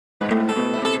Okay,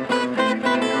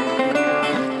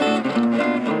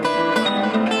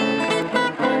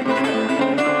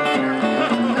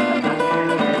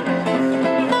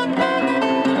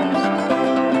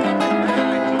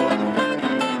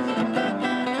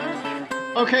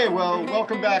 well,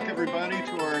 welcome back, everybody,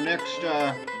 to our next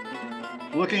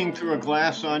Looking Through a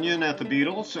Glass Onion at the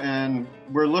Beatles. And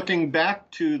we're looking back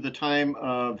to the time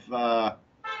of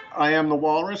I Am the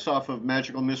Walrus off of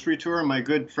Magical Mystery Tour. My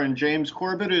good friend James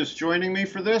Corbett is joining me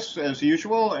for this, as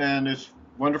usual, and it's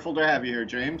wonderful to have you here,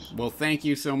 James. Well, thank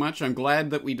you so much. I'm glad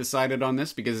that we decided on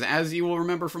this because, as you will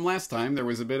remember from last time, there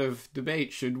was a bit of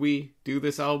debate. Should we do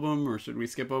this album or should we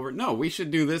skip over it? No, we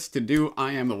should do this to do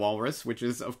I Am the Walrus, which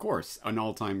is, of course, an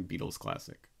all-time Beatles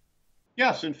classic.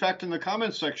 Yes, in fact, in the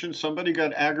comments section, somebody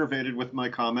got aggravated with my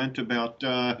comment about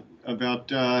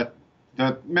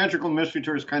the Magical Mystery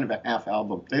Tour is kind of a half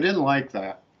album. They didn't like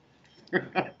that.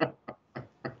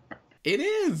 It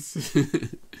is.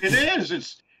 It is.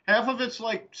 It's half of it's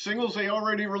like singles they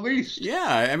already released.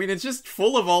 Yeah, I mean, it's just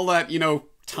full of all that,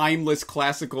 timeless,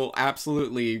 classical,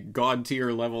 absolutely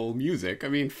god-tier level music. I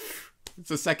mean,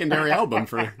 it's a secondary album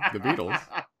for the Beatles.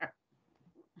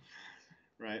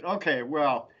 Right. Okay,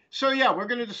 well, so yeah, we're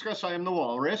going to discuss I Am the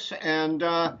Walrus, and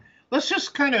let's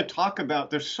just kind of talk about,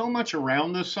 there's so much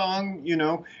around this song,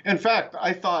 In fact,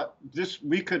 I thought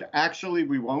we could actually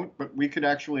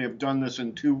have done this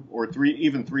in 2 or 3,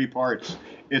 even 3 parts.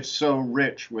 It's so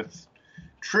rich with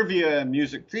trivia and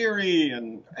music theory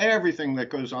and everything that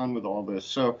goes on with all this.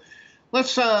 So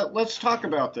let's talk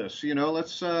about this,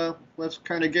 let's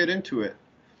kind of get into it.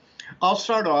 I'll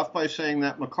start off by saying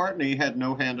that McCartney had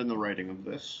no hand in the writing of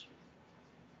this.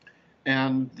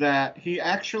 And that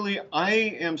I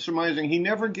am surmising, he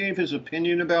never gave his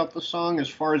opinion about the song as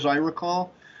far as I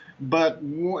recall. But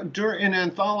in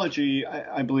Anthology,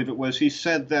 I believe it was, he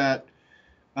said that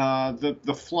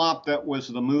the flop that was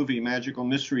the movie Magical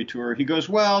Mystery Tour, he goes,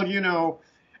 well,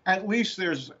 at least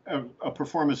there's a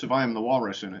performance of I Am the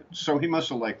Walrus in it. So he must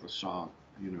have liked the song,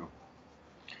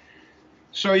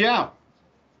 So, yeah.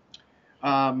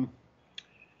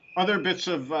 Other bits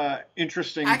of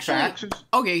interesting facts.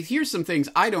 Okay, here's some things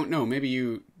I don't know. Maybe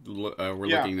you were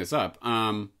looking this up.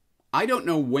 I don't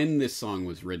know when this song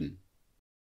was written.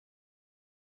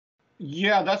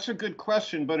 Yeah, that's a good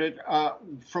question. But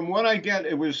from what I get,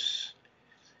 it was.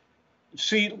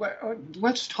 See,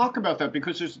 let's talk about that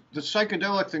because there's the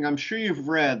psychedelic thing. I'm sure you've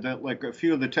read that, like a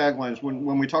few of the taglines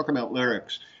when we talk about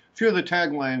lyrics. A few of the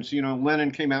taglines,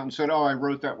 Lennon came out and said, "Oh, I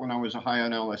wrote that when I was high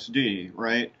on LSD,"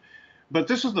 right? But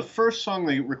this is the first song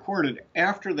they recorded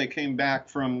after they came back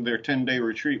from their 10-day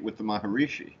retreat with the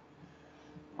Maharishi.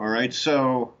 All right,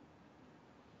 so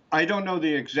I don't know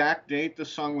the exact date the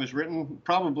song was written.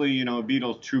 Probably, a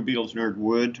true Beatles nerd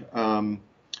would.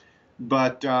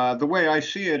 But the way I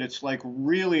see it, it's like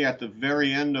really at the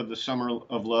very end of the Summer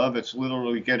of Love. It's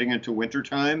literally getting into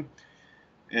wintertime.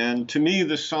 And to me,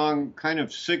 this song kind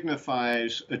of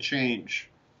signifies a change.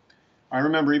 I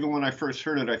remember even when I first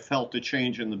heard it, I felt a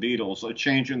change in the Beatles, a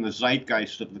change in the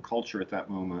zeitgeist of the culture at that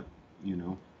moment,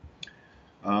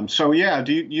 So yeah,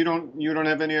 you don't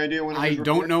have any idea when it was recorded? I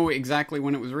don't know exactly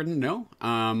when it was written. No.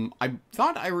 I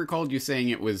thought I recalled you saying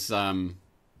it was, or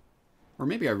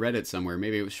maybe I read it somewhere.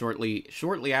 Maybe it was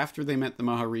shortly after they met the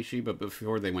Maharishi, but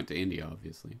before they went to India,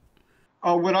 obviously.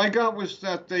 Oh, what I got was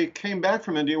that they came back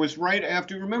from India. It was right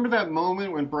after. Remember that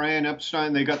moment when Brian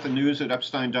Epstein, they got the news that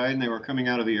Epstein died and they were coming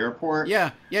out of the airport? Yeah.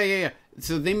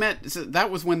 So that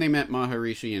was when they met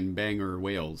Maharishi in Bangor,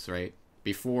 Wales, right?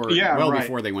 Before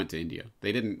they went to India.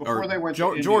 They didn't. Before they went to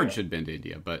India. George had been to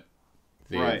India, but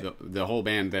the whole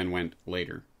band then went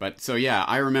later. But so yeah,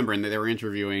 I remember, and they were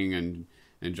interviewing,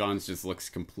 and Johns just looks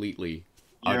completely,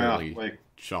 utterly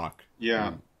shocked.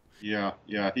 Yeah,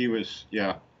 he was,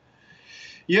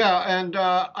 Yeah, and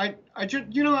I just,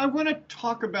 I want to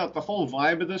talk about the whole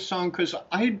vibe of this song because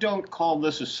I don't call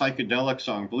this a psychedelic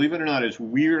song. Believe it or not, as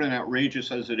weird and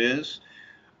outrageous as it is,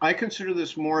 I consider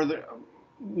this more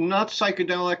not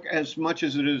psychedelic as much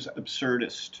as it is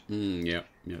absurdist. Yeah.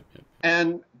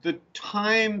 And the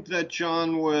time that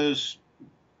John was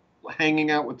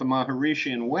hanging out with the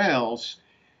Maharishi in Wales,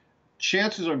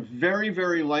 chances are very,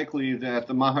 very likely that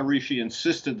the Maharishi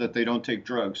insisted that they don't take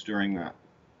drugs during that.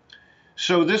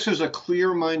 So this is a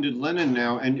clear-minded Lennon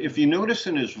now, and if you notice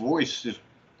in his voice,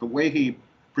 the way he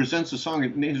presents the song,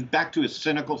 he's back to his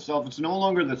cynical self. It's no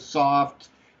longer the soft,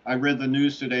 I read the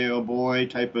news today, oh boy,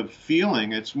 type of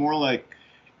feeling. It's more like,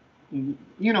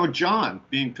 John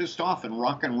being pissed off and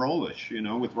rock and rollish,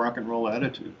 with rock and roll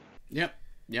attitude. Yep.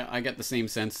 Yeah, I get the same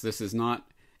sense. This is not,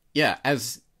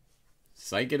 as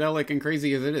psychedelic and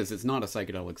crazy as it is, it's not a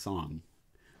psychedelic song.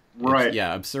 Right.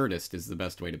 Yeah, absurdist is the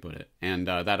best way to put it. And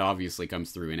that obviously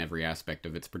comes through in every aspect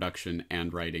of its production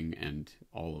and writing and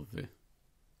all of the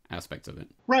aspects of it.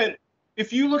 Right.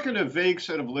 If you look at a vague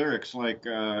set of lyrics like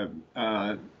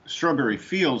Strawberry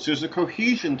Fields, there's a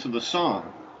cohesion to the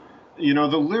song. You know,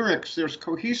 the lyrics, there's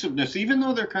cohesiveness, even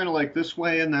though they're kind of like this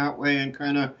way and that way, and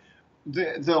kind of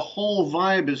the whole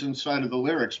vibe is inside of the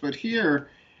lyrics. But here,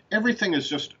 everything is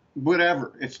just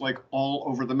whatever. It's like all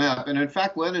over the map. And in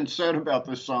fact, Lennon said about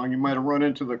this song, you might have run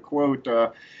into the quote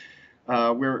it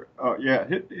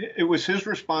was his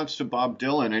response to Bob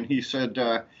Dylan, and he said,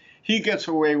 he gets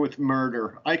away with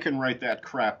murder. I can write that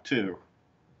crap too.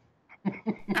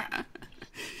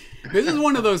 This is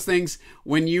one of those things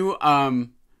when you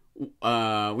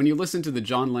listen to the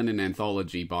John Lennon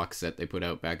anthology box set they put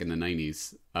out back in the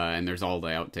 90s, and there's all the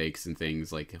outtakes and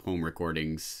things like home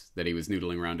recordings that he was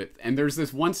noodling around it. And there's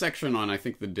this one section on, I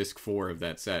think, the disc 4 of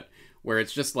that set where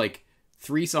it's just like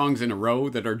 3 songs in a row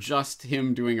that are just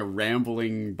him doing a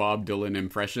rambling Bob Dylan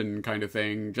impression kind of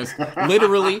thing. Just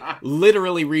literally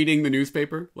reading the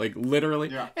newspaper. Like, literally.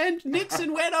 Yeah. And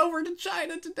Nixon went over to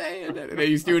China today. And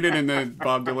he's doing it in the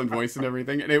Bob Dylan voice and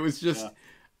everything. And it was just... Yeah.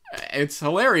 It's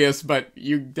hilarious, but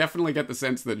you definitely get the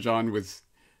sense that John was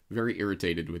very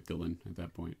irritated with Dylan at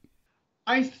that point.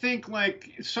 I think,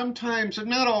 like, sometimes, and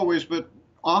not always, but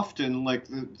often, like,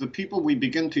 the people we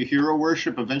begin to hero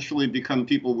worship eventually become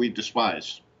people we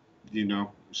despise, you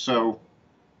know? So.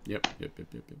 Yep.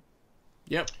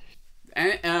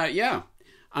 And, yeah.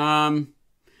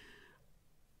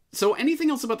 So anything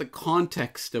else about the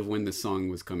context of when this song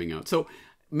was coming out? So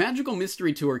Magical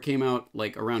Mystery Tour came out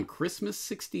like around Christmas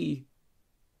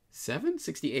 67,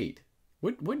 68.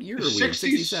 What year are we in?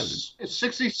 67. It's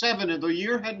 67, and the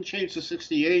year hadn't changed to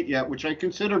 68 yet, which I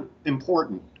consider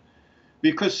important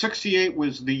because 68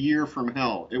 was the year from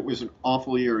hell. It was an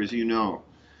awful year, as you know.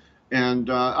 And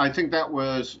I think that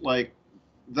was like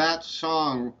that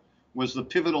song was the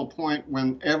pivotal point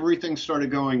when everything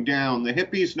started going down. The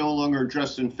hippies no longer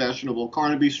dressed in fashionable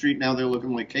Carnaby Street. Now they're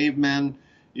looking like cavemen,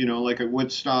 you know, like at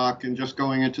Woodstock, and just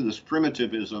going into this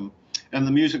primitivism. And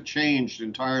the music changed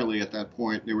entirely at that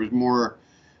point. There was more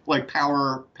like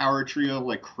power trio,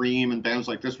 like Cream and bands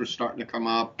like this were starting to come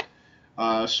up.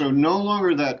 So no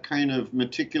longer that kind of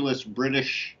meticulous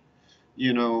British,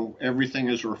 you know, everything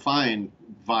is refined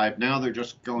vibe. Now they're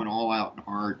just going all out and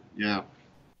hard. Yeah.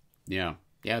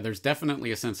 Yeah, there's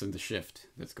definitely a sense of the shift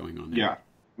that's going on there. Yeah.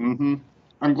 Mm-hmm.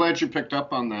 I'm glad you picked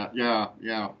up on that. Yeah.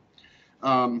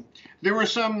 There were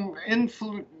some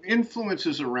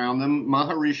influences around them,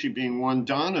 Maharishi being one.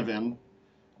 Donovan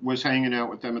was hanging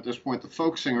out with them at this point, the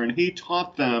folk singer, and he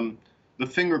taught them the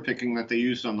finger picking that they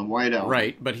used on the White Album.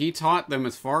 Right, but he taught them,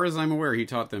 as far as I'm aware, he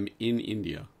taught them in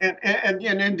India. And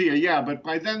in India, yeah, but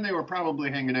by then they were probably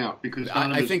hanging out because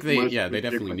I think they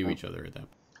definitely knew each other at that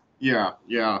point. Yeah.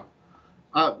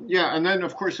 And then,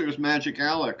 of course, there was Magic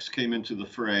Alex came into the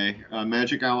fray.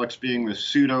 Magic Alex being the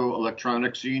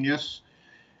pseudo-electronics genius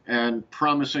and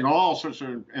promising all sorts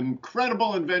of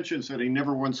incredible inventions that he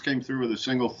never once came through with a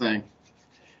single thing.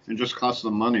 It just cost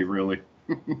them money, really.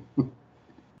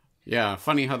 Yeah,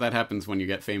 funny how that happens when you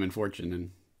get fame and fortune, and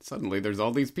suddenly there's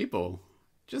all these people.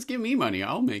 Just give me money,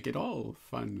 I'll make it all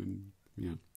fun. And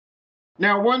yeah.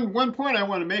 Now, one point I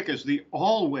want to make is the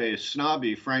always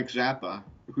snobby Frank Zappa,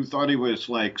 who thought he was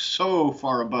like so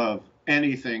far above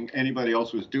anything anybody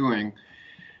else was doing.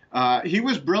 He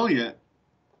was brilliant.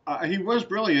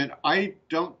 I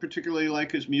don't particularly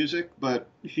like his music, but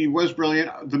he was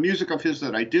brilliant. The music of his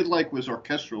that I did like was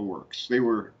orchestral works. They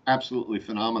were absolutely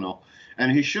phenomenal.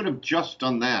 And he should have just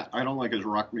done that. I don't like his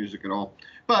rock music at all.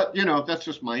 But, you know, that's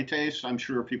just my taste. I'm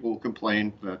sure people will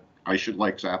complain that I should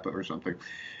like Zappa or something.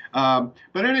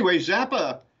 But anyway,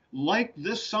 Zappa liked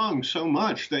this song so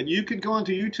much that you could go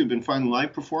onto YouTube and find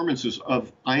live performances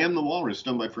of I Am the Walrus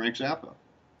done by Frank Zappa.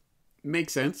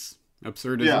 Makes sense.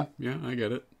 Absurdism. Yeah, I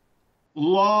get it.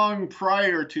 Long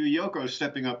prior to Yoko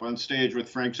stepping up on stage with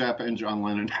Frank Zappa and John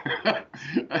Lennon.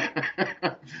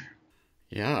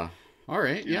 Yeah. All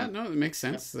right. Yeah, no, it makes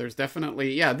sense. There's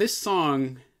definitely, this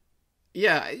song,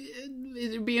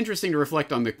 it'd be interesting to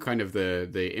reflect on the kind of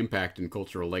the impact and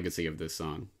cultural legacy of this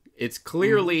song. It's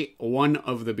clearly one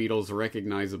of the Beatles'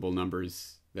 recognizable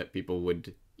numbers that people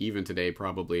would, even today,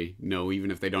 probably know. Even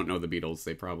if they don't know the Beatles,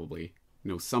 they probably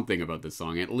know something about this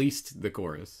song, at least the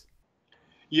chorus.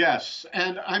 Yes,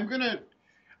 and I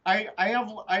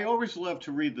always love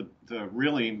to read the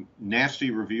really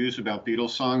nasty reviews about Beatles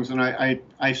songs, and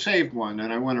I saved one,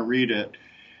 and I want to read it.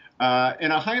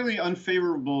 In a highly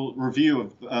unfavorable review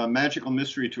of Magical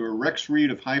Mystery Tour, Rex Reed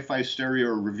of Hi-Fi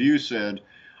Stereo Review said,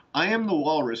 I am the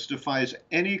walrus defies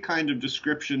any kind of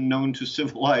description known to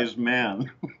civilized man.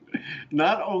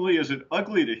 Not only is it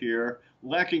ugly to hear,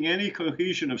 lacking any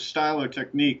cohesion of style or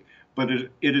technique, but it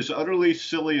is utterly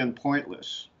silly and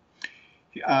pointless.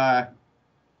 Uh,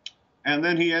 and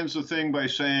then he ends the thing by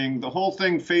saying, the whole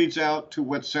thing fades out to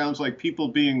what sounds like people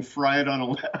being fried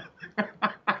on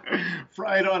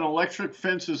fried on electric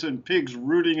fences and pigs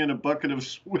rooting in a bucket of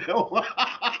swill.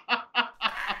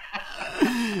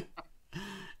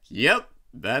 Yep,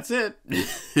 that's it.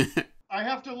 I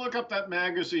have to look up that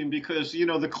magazine because, you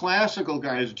know, the classical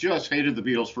guys just hated the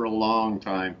Beatles for a long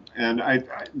time. And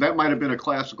that might have been a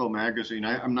classical magazine.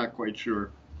 I'm not quite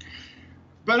sure.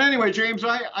 But anyway, James,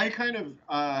 I kind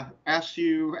of asked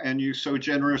you, and you so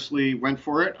generously went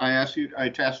for it. I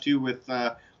tasked you with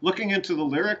looking into the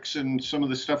lyrics and some of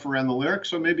the stuff around the lyrics.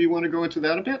 So maybe you want to go into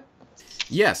that a bit?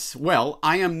 Yes, well,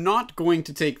 I am not going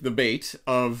to take the bait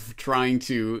of trying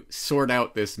to sort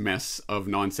out this mess of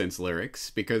nonsense lyrics,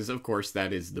 because of course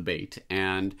that is the bait.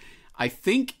 And I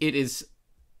think it is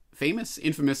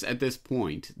infamous at this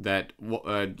point that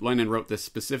Lennon wrote this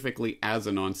specifically as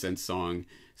a nonsense song,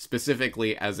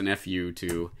 specifically as an FU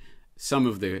to some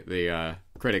of the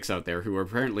critics out there who are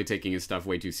apparently taking his stuff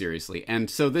way too seriously. And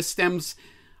so this stems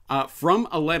from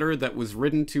a letter that was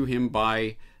written to him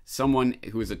by someone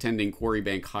who was attending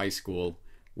Quarrybank High School,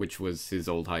 which was his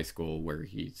old high school where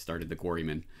he started the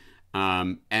Quarrymen.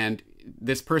 And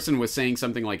this person was saying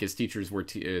something like his teachers were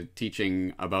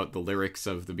teaching about the lyrics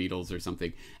of the Beatles or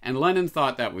something. And Lennon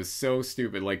thought that was so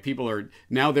stupid. Like,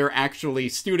 they're actually,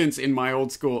 students in my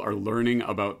old school are learning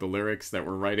about the lyrics that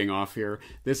we're writing off here.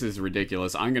 This is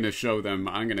ridiculous. I'm going to show them,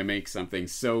 I'm going to make something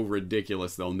so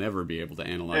ridiculous they'll never be able to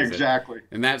analyze it. Exactly.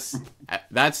 And that's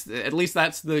at least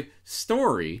that's the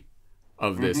story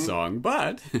of this song.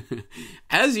 But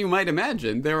as you might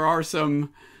imagine, there are some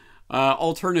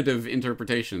alternative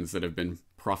interpretations that have been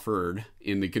proffered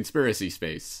in the conspiracy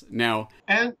space. Now,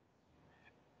 and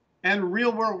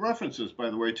real world references, by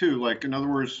the way, too. Like, in other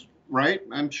words, right?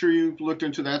 I'm sure you looked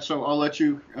into that, so I'll let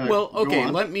you. Well, okay. Go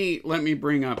on. Let me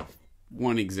bring up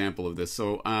one example of this.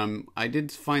 So, I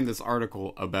did find this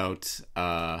article about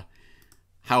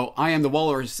how I Am the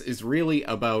Walrus is really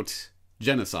about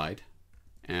genocide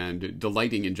and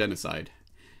delighting in genocide,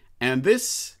 and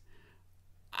this,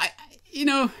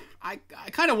 I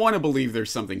kind of want to believe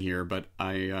there's something here, but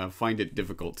I find it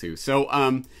difficult to.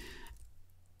 So,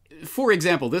 for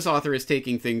example, this author is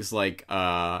taking things like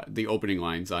the opening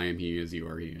lines, I am he as you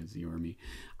are me,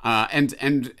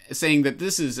 and saying that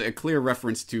this is a clear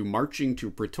reference to marching to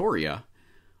Pretoria.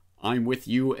 I'm with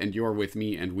you and you're with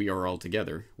me and we are all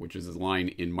together, which is a line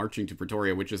in Marching to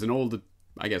Pretoria, which is an old,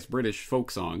 I guess, British folk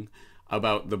song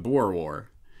about the Boer War.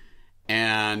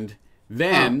 And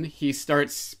then he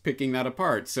starts picking that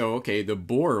apart. So, okay, the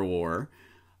Boer War,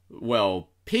 well,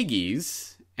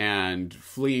 piggies and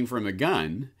fleeing from a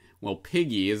gun. Well,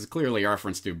 piggy is clearly a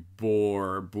reference to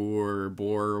Boer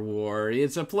War.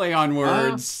 It's a play on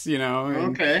words, you know.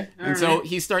 Okay. And so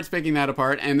he starts picking that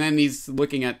apart, and then he's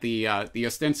looking at the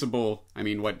ostensible, I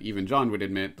mean, what even John would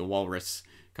admit, the walrus,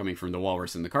 coming from the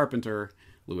Walrus and the Carpenter,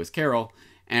 Lewis Carroll.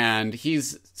 And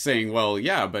he's saying, well,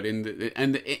 yeah, but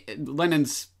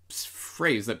Lennon's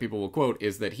phrase that people will quote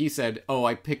is that he said, oh,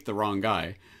 I picked the wrong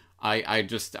guy. I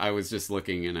was just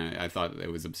looking and I thought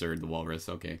it was absurd, the Walrus,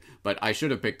 okay. But I should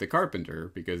have picked the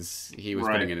Carpenter because he was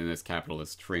putting it in this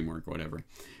capitalist framework, whatever.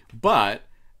 But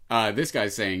this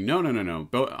guy's saying, no.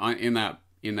 In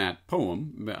that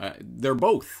poem, they're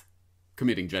both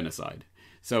committing genocide.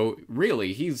 So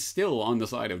really, he's still on the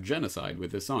side of genocide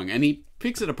with this song. And he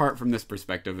picks it apart from this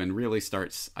perspective and really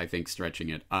starts, I think, stretching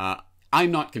it.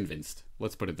 I'm not convinced.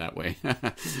 Let's put it that way.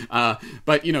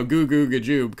 But, you know, Goo Goo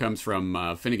Gajoob comes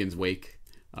from Finnegan's Wake,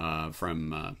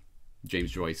 from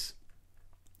James Joyce,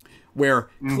 where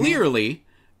clearly,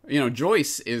 you know,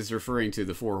 Joyce is referring to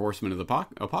the four horsemen of the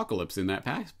apocalypse in that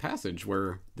passage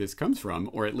where this comes from,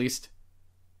 or at least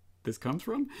this comes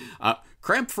from.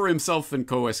 Cramp for himself and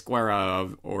co Esquire,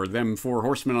 or them four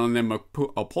horsemen on them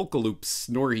apocalypse,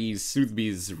 Norhees,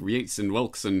 Soothbys, Yates and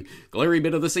Wilkes, and glary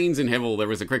bit of the saints in hevel, there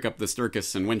was a crick up the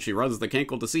Sturkis, and when she ruz the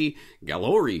cankle to see,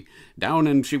 Gallory, down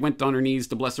and she went on her knees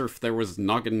to bless her, there was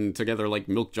noggin together like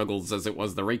milk juggles, as it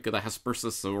was the rake of the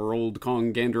Hesperus, or old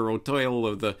Kong Gander O'Toyle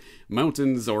of the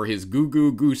mountains, or his goo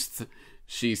goo goose,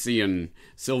 she seeing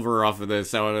silver off of the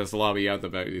Saudis lobby out the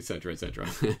back, etc., etc.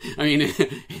 I mean,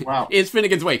 wow. It's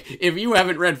Finnegan's Wake. If you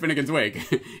haven't read Finnegan's Wake,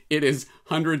 it is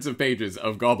hundreds of pages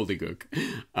of gobbledygook.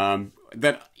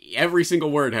 That every single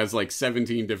word has like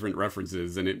 17 different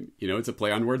references, and it's a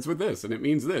play on words with this, and it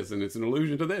means this, and it's an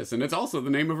allusion to this, and it's also the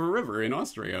name of a river in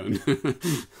Austria.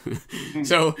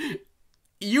 So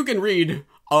you can read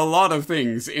a lot of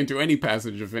things into any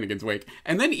passage of Finnegan's Wake.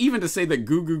 And then even to say that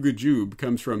Goo Goo Gajoob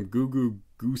comes from Goo Goo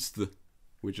Goose,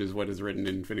 which is what is written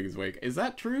in Finnegan's Wake. Is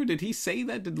that true? Did he say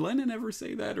that? Did Lennon ever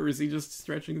say that? Or is he just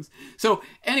stretching this? So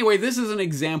anyway, this is an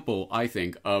example, I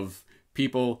think, of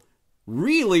people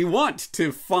really want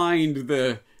to find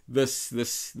the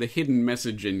hidden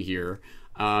message in here.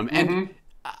 And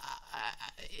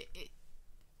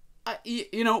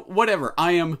you know, whatever.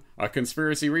 I am a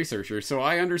conspiracy researcher, so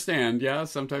I understand, yeah,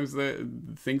 sometimes the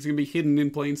things can be hidden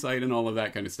in plain sight and all of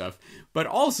that kind of stuff. But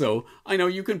also, I know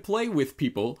you can play with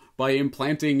people by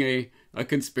implanting a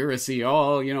conspiracy.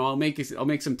 Oh, you know, I'll make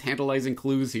some tantalizing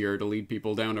clues here to lead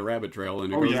people down a rabbit trail,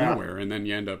 and it goes nowhere, and then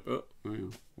you end up, oh,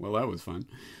 well, that was fun.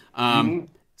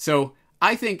 So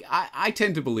I think I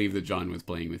tend to believe that John was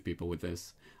playing with people with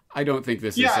this. I don't think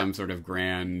this is some sort of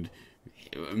grand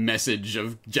message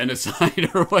of genocide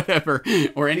or whatever,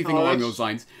 or anything along those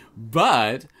lines.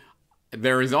 But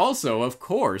there is also, of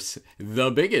course,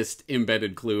 the biggest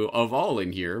embedded clue of all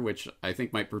in here, which I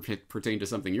think might pertain to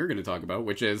something you're going to talk about,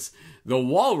 which is the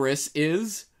walrus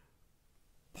is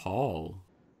Paul.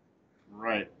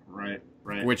 Right.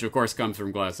 Which, of course, comes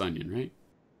from Glass Onion,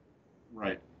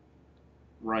 right?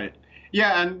 Right.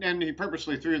 Yeah, and he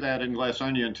purposely threw that in Glass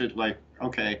Onion to, like,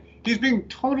 okay, he's being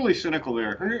totally cynical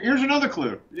there. Here's another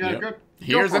clue. Yeah, yep.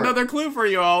 Here's another clue for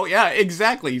you all. Yeah,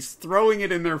 exactly. He's throwing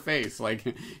it in their face.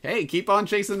 Like, hey, keep on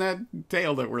chasing that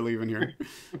tail that we're leaving here.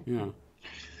 Yeah.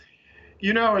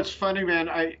 You know, it's funny, man.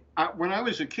 I when I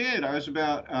was a kid, I was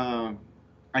about,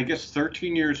 I guess,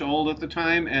 13 years old at the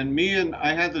time, and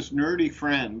I had this nerdy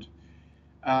friend.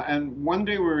 And one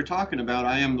day we were talking about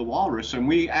I Am the Walrus, and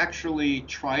we actually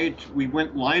we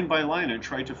went line by line and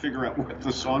tried to figure out what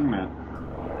the song meant.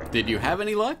 Did you have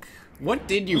any luck? What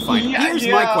did you find? Here's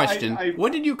my question.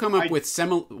 What did you come up with?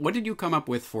 What did you come up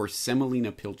with for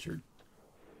Semolina Pilchard?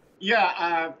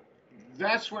 Yeah,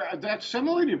 that's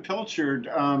Semolina Pilchard.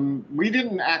 We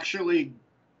didn't actually.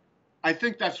 I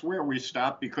think that's where we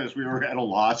stopped because we were at a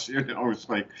loss. You know, it's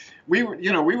like we were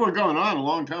going on a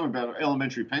long time about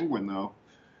Elementary Penguin, though.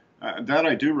 That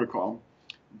I do recall.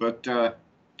 But,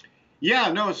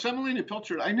 Semolina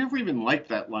Pilchard, I never even liked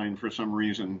that line for some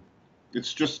reason.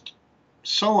 It's just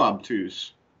so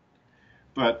obtuse.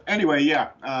 But anyway,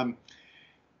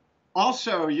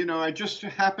 also, you know, I just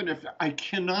happened, if I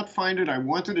cannot find it, I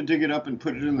wanted to dig it up and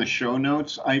put it in the show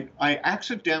notes. I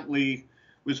accidentally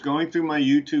was going through my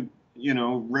YouTube, you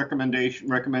know,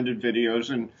 recommended videos,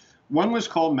 and one was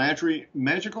called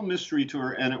Magical Mystery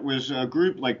Tour, and it was a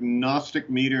group like Gnostic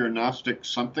Meter or Gnostic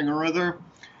something or other.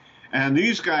 And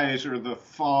these guys are the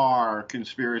far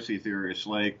conspiracy theorists,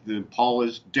 like the Paul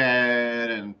is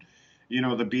dead, and, you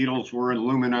know, the Beatles were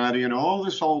Illuminati, and all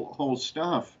this whole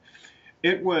stuff.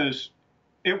 It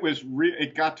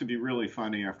got to be really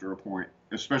funny after a point,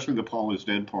 especially the Paul is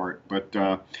dead part.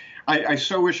 But I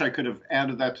so wish I could have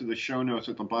added that to the show notes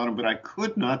at the bottom, but I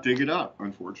could not dig it up,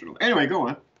 unfortunately. Anyway, go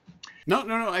on.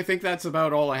 No. I think that's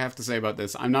about all I have to say about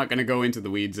this. I'm not going to go into the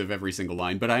weeds of every single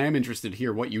line, but I am interested to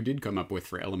hear what you did come up with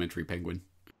for Elementary Penguin.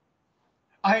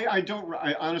 I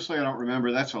honestly don't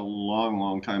remember. That's a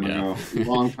long time ago.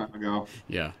 Long time ago.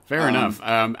 Yeah, fair enough.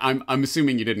 I'm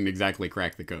assuming you didn't exactly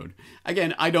crack the code.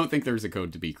 Again, I don't think there's a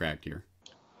code to be cracked here.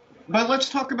 But let's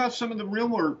talk about some of the real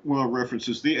world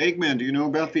references. The Eggman. Do you know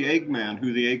about the Eggman?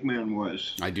 Who the Eggman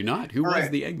was? I do not. Who was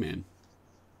the Eggman?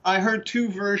 I heard two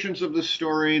versions of the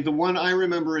story. The one I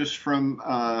remember is from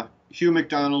Hugh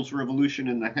MacDonald's Revolution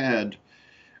in the Head.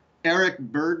 Eric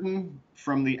Burdon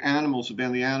from the Animals, the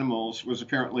band The Animals, was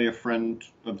apparently a friend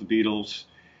of the Beatles.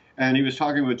 And he was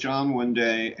talking with John one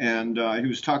day, and he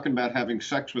was talking about having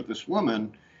sex with this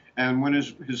woman. And one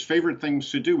of his favorite things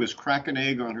to do was crack an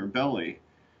egg on her belly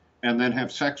and then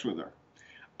have sex with her.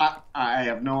 I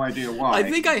have no idea why. I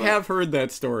think I have heard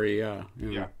that story, yeah.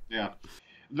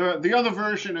 The other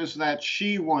version is that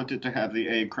she wanted to have the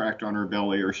egg cracked on her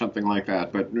belly or something like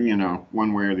that, but, you know,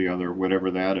 one way or the other,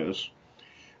 whatever that is.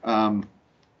 Let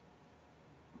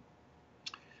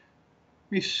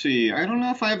me see. I don't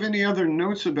know if I have any other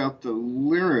notes about the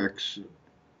lyrics.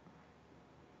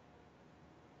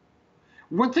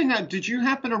 One thing, did you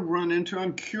happen to run into,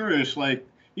 I'm curious, like,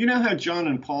 you know how John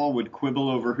and Paul would quibble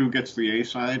over who gets the A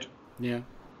side? Yeah.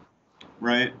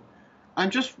 Right?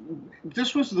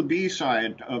 This was the B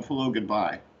side of Hello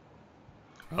Goodbye.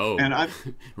 Oh, and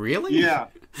really? Yeah.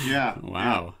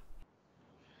 Wow.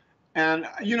 And,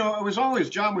 you know, it was always,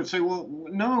 John would say, well,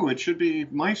 no, it should be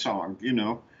my song, you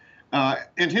know.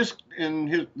 In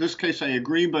this case, I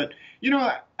agree. But you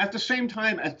know, at the same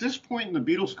time, at this point in the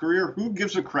Beatles' career, who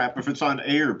gives a crap if it's on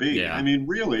A or B? Yeah. I mean,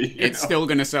 really, it's still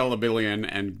going to sell a billion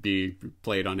and be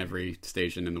played on every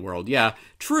station in the world. Yeah,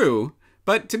 true.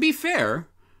 But to be fair,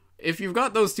 if you've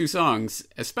got those two songs,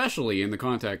 especially in the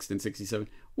context in '67,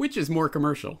 which is more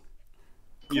commercial?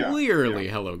 Clearly,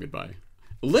 yeah. Hello Goodbye.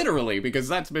 Literally, because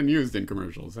that's been used in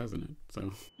commercials, hasn't it?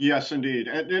 So Yes, indeed.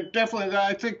 It definitely.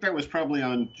 I think that was probably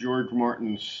on George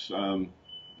Martin's,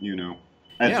 you know,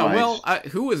 yeah. advice. Well,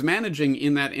 who was managing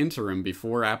in that interim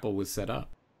before Apple was set up?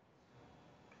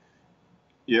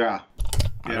 Yeah.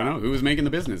 I don't know. Who was making the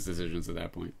business decisions at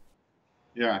that point?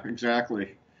 Yeah,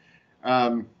 exactly.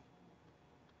 Um,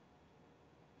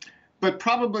 but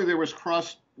probably there was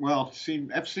cross. Well, see,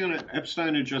 Epstein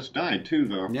had just died too,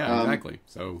 though. Yeah, exactly.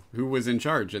 So who was in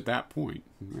charge at that point,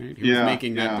 right? Who was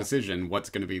making that decision? What's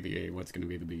going to be the A? What's going to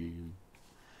be the B?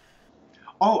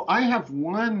 Oh, I have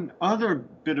one other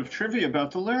bit of trivia about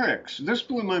the lyrics. This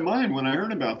blew my mind when I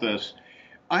heard about this.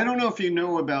 I don't know if you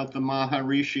know about the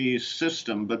Maharishi's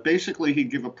system, but basically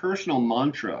he'd give a personal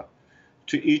mantra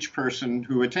to each person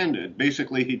who attended.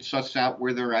 Basically, he'd suss out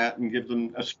where they're at and give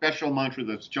them a special mantra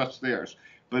that's just theirs.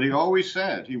 But he always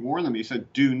said, he warned them, he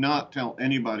said, do not tell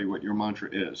anybody what your mantra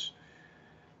is.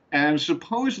 And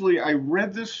supposedly, I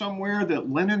read this somewhere that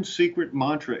Lennon's secret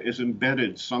mantra is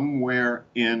embedded somewhere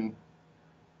in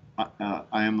I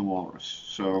Am the Walrus.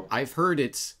 So I've heard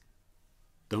it's,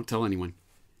 don't tell anyone,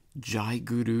 Jai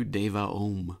Guru Deva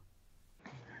Om.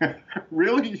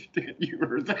 Really? You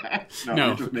heard that?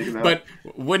 No, just making that but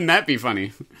up. wouldn't that be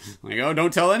funny? Like, oh,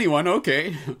 don't tell anyone.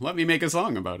 Okay, let me make a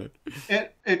song about it.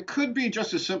 It could be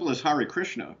just as simple as Hare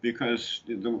Krishna, because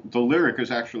the lyric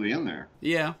is actually in there.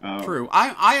 Yeah, true.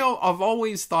 I've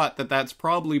always thought that that's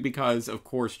probably because, of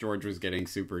course, George was getting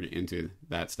super into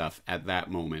that stuff at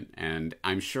that moment, and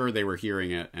I'm sure they were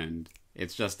hearing it, and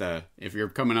it's just if you're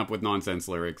coming up with nonsense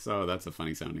lyrics, oh, that's a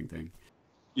funny sounding thing.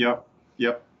 Yep.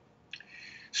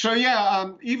 So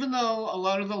yeah, even though a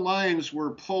lot of the lines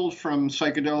were pulled from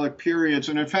psychedelic periods,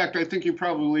 and in fact, I think you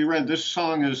probably read this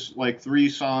song is like 3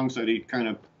 songs that he kind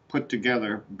of put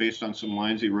together based on some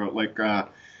lines he wrote, like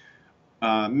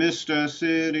Mr.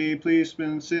 City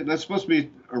Policeman City. That's supposed to be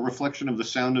a reflection of the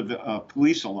sound of a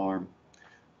police alarm,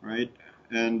 right?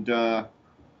 And I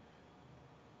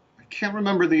can't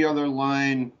remember the other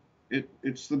line.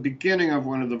 It's the beginning of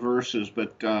one of the verses,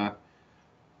 but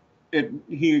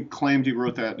he claimed he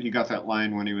wrote that, he got that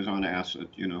line when he was on acid,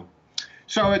 you know.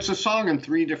 So it's a song in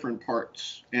 3 different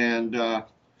parts. And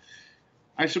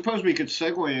I suppose we could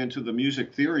segue into the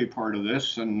music theory part of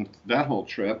this and that whole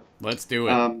trip. Let's do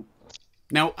it.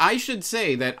 Now, I should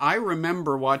say that I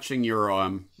remember watching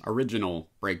your original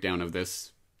breakdown of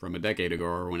this from a decade ago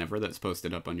or whenever, that's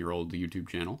posted up on your old YouTube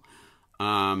channel.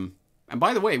 And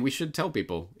by the way, we should tell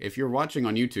people, if you're watching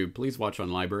on YouTube, please watch on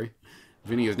Library.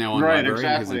 Vinny is now on Library.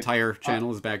 Exactly. His entire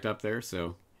channel is backed up there,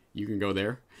 so you can go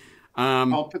there.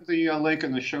 I'll put the link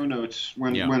in the show notes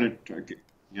when it.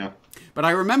 Yeah. But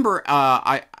I remember,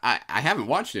 I haven't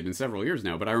watched it in several years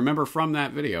now, but I remember from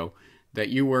that video that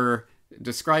you were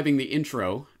describing the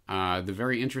intro, the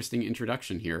very interesting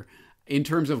introduction here, in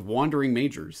terms of wandering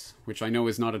majors, which I know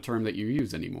is not a term that you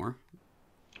use anymore.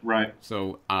 Right.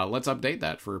 So let's update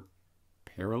that for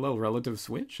parallel relative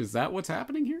switch. Is that what's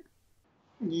happening here?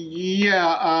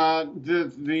 Yeah,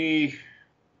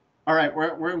 all right,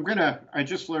 we're gonna, I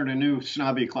just learned a new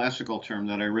snobby classical term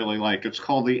that I really like. It's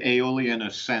called the Aeolian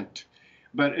ascent,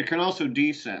 but it can also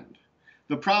descend.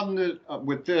 The problem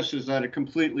with this is that it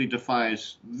completely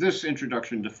defies, this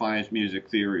introduction defies music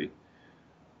theory.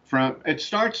 It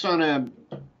starts on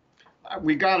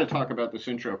we got to talk about this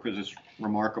intro because it's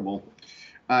remarkable.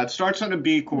 It starts on a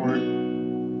B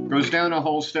chord, goes down a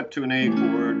whole step to an A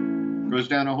chord, goes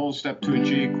down a whole step to a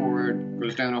G chord,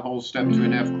 goes down a whole step to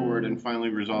an F chord, and finally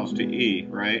resolves to E,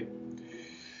 right?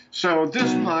 So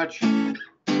this much,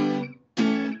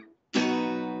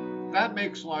 that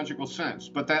makes logical sense.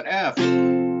 But that F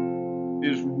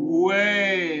is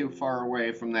way far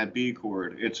away from that B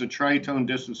chord. It's a tritone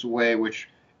distance away, which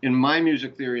in my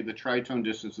music theory, the tritone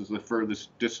distance is the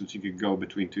furthest distance you could go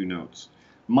between 2 notes.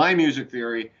 My music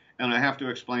theory, and I have to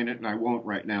explain it, and I won't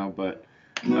right now, but...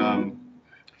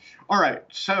 all right,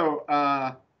 so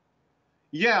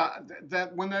yeah,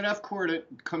 that when that F chord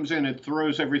comes in, it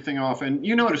throws everything off, and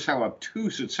you notice how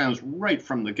obtuse it sounds right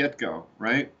from the get-go,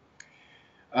 right?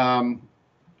 Now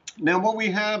what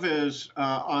we have is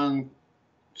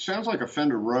sounds like a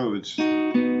Fender Rhodes.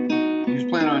 He's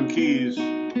playing on keys,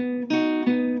 and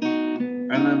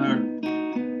then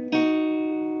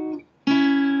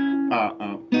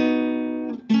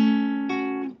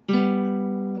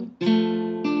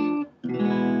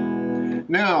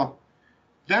Now,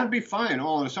 that'd be fine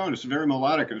all on its own. It's very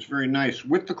melodic. It's very nice.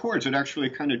 With the chords, it actually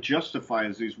kind of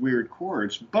justifies these weird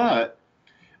chords. But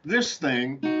this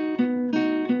thing,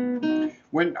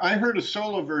 when I heard a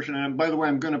solo version, and by the way,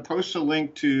 I'm going to post a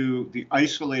link to the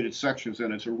isolated sections,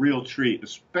 and it's a real treat,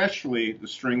 especially the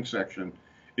string section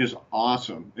is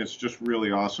awesome. It's just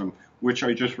really awesome, which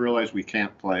I just realized we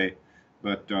can't play,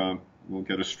 but we'll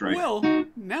get a strike. Well,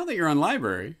 now that you're on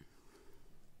library,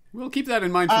 we'll keep that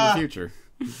in mind for the future.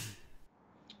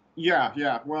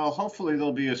 Yeah. Well, hopefully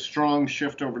there'll be a strong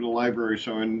shift over to library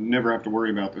so I never have to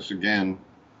worry about this again.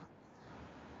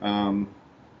 All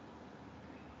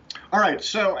right,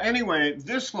 so anyway,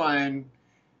 this line,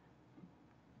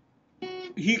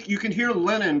 you can hear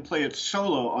Lennon play it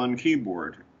solo on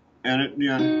keyboard. And it,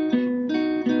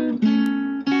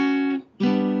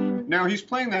 now he's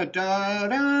playing that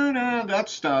da-da-da, that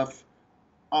stuff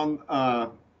on,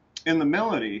 in the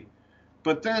melody,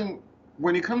 but then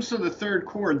when he comes to the third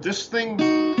chord, this thing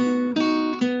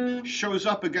shows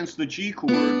up against the G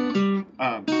chord,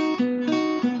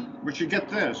 but you get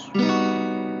this.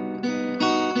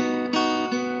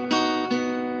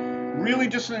 Really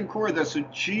dissonant chord, that's a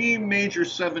G major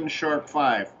 7 sharp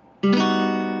 5.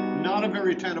 Not a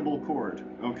very tenable chord,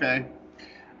 okay?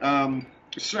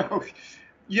 So,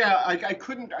 yeah, I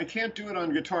can't do it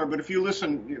on guitar, but if you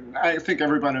listen, I think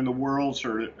everybody in the world's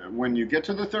heard it. When you get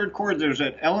to the third chord, there's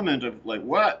that element of like,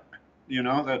 what? You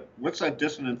know, what's that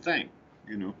dissonant thing?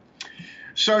 You know?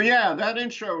 So yeah, that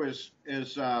intro is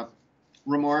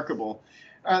remarkable.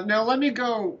 Now let me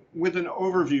go with an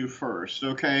overview first,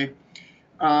 okay?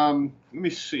 Let me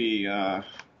see,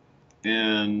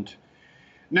 and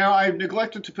now I've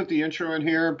neglected to put the intro in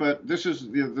here, but this is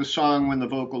the song when the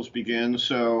vocals begin.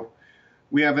 So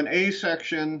we have an A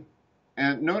section,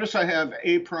 and notice I have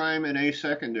A prime and A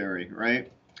secondary,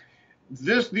 right?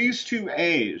 These two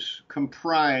A's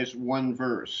comprise one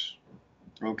verse,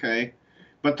 okay?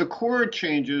 But the chord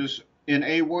changes in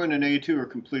A1 and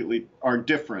A2 are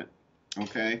different,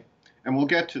 okay? And we'll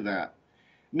get to that.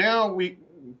 Now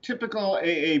typical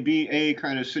AABA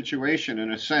kind of situation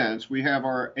in a sense. We have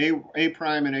our A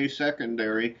prime and A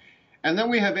secondary, and then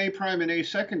we have A prime and A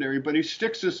secondary, but he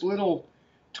sticks this little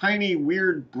tiny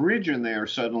weird bridge in there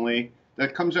suddenly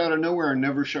that comes out of nowhere and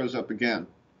never shows up again.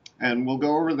 And we'll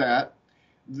go over that.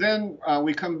 Then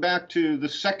we come back to the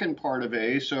second part of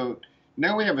A, so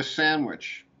now we have a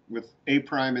sandwich with A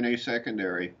prime and A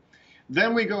secondary.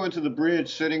 Then we go into the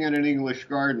bridge, Sitting in an English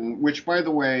Garden, which, by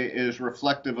the way, is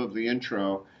reflective of the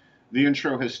intro. The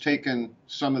intro has taken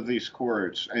some of these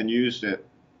chords and used it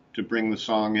to bring the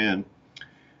song in.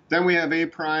 Then we have A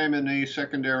prime and A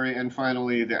secondary, and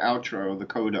finally the outro, the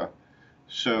coda.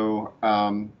 So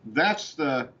that's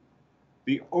the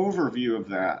overview of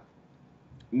that.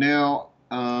 Now,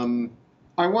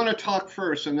 I want to talk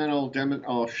first, and then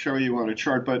I'll show you on a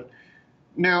chart. But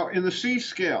now, in the C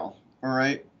scale, all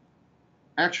right,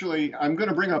 actually, I'm going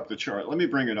to bring up the chart. Let me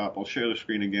bring it up. I'll share the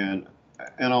screen again,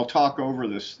 and I'll talk over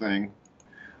this thing.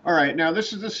 All right, now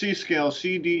this is the C scale,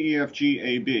 C, D, E, F, G,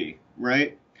 A, B,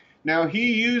 right? Now,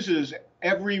 he uses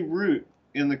every root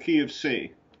in the key of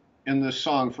C in this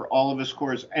song for all of his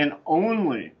chords, and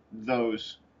only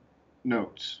those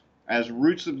notes as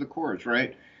roots of the chords,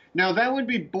 right? Now, that would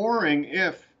be boring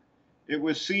if it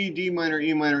was C, D minor,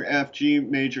 E minor, F, G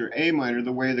major, A minor,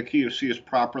 the way the key of C is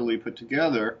properly put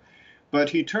together. But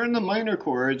he turned the minor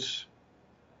chords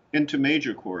into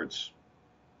major chords.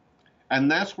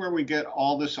 And that's where we get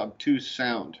all this obtuse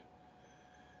sound.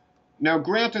 Now,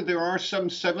 granted, there are some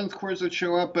seventh chords that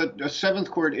show up, but a seventh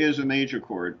chord is a major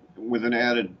chord with an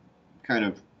added kind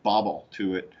of bobble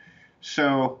to it.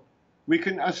 So we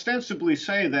can ostensibly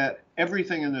say that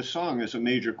everything in this song is a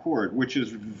major chord, which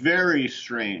is very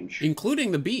strange.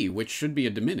 Including the B, which should be a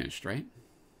diminished, right?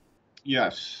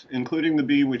 Yes, including the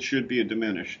B, which should be a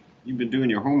diminished. You've been doing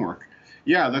your homework.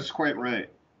 Yeah, that's quite right.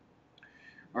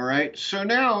 All right, so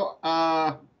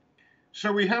now,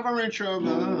 so we have our intro.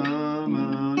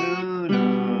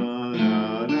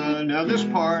 Now this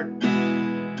part, E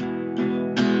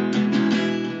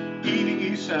to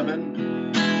E7,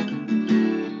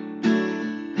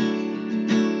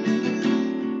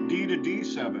 D to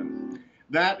D7.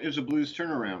 That is a blues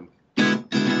turnaround.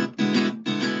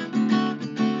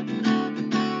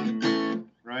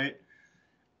 Right?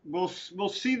 We'll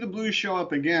see the blues show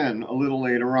up again a little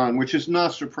later on, which is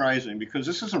not surprising because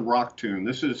this is a rock tune.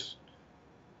 This is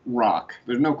rock.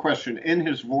 There's no question. In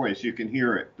his voice, you can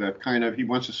hear it. That kind of, he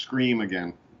wants to scream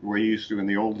again, the way he used to in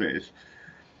the old days.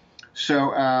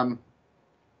 So, let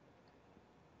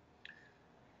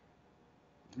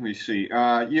me see.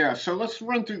 Yeah, so let's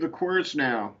run through the chords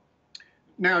now.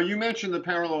 Now, you mentioned the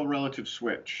parallel relative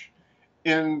switch.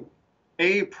 In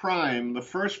A prime, the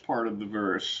first part of the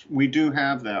verse, we do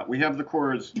have that. We have the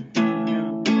chords.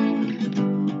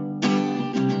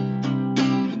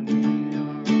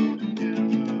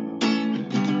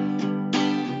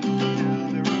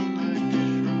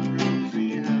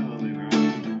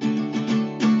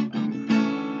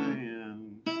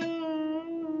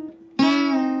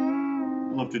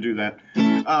 Love to do that.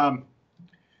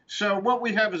 So what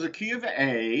we have is a key of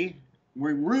A.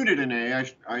 We're rooted in A.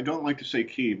 I don't like to say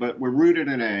key, but we're rooted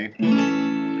in A.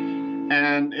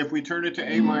 And if we turn it to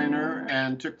A minor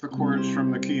and took the chords from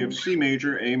the key of C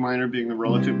major, A minor being the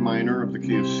relative minor of the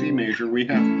key of C major, we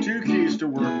have two keys to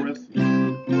work with.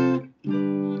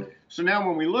 So now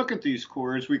when we look at these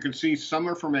chords, we can see some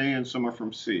are from A and some are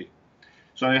from C.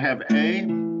 So I have A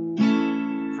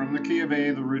from the key of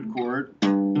A, the root chord,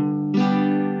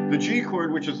 the G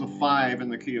chord, which is the 5 in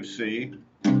the key of C,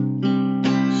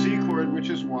 C chord, which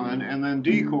is 1, and then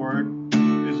D chord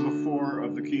is the 4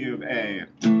 of the key of A.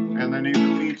 And then he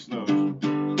repeats those. I'm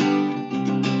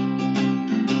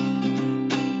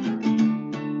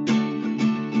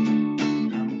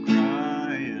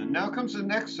crying. Now comes the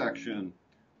next section.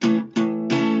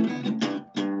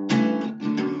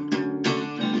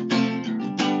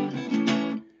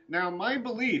 Now, my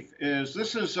belief is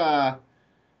this is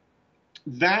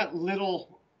that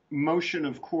little motion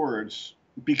of chords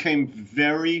became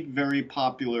very, very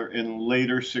popular in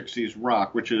later 60s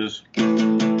rock, which is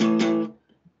the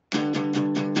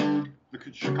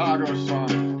Chicago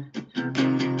song,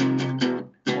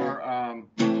 or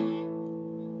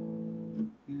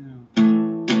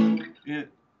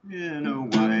in a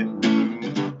white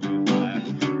room, black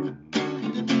room.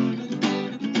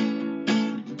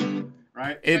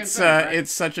 Right? It's right?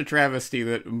 It's such a travesty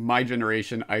that my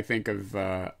generation, I think of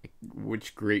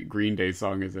which great Green Day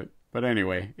song is it? But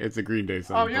anyway, it's a Green Day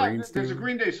song. Oh yeah, there's a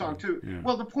Green Day song too. Yeah.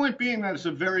 Well, the point being that it's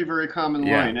a very, very common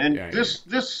line, and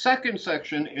this second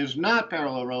section is not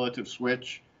parallel relative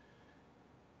switch.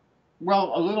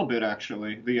 Well, a little bit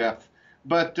actually, the F,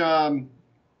 but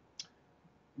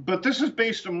this is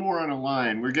based more on a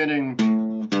line. We're getting.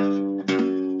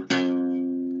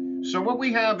 So what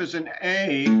we have is an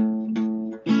A,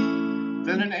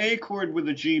 then an A chord with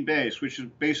a G bass, which is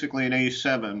basically an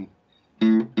A7.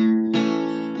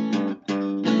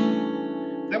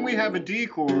 Then we have a D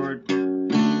chord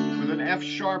with an F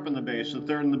sharp in the bass, a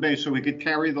third in the bass, so we could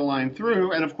carry the line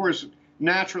through. And of course,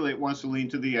 naturally, it wants to lean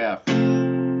to the F.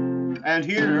 And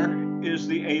here is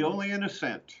the Aeolian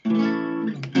ascent.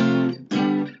 And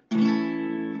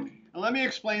let me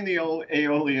explain the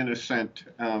Aeolian ascent.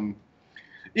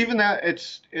 Even that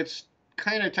it's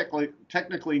kind of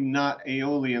technically not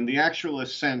Aeolian. The actual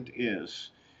ascent is.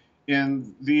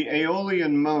 In the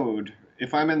Aeolian mode,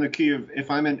 if I'm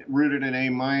rooted in A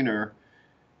minor,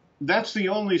 that's the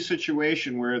only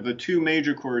situation where the two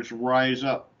major chords rise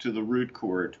up to the root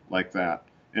chord like that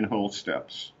in whole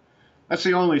steps. That's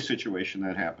the only situation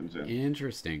that happens in.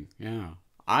 Interesting. Yeah.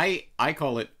 I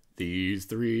call it these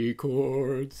three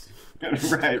chords.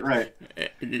 Right.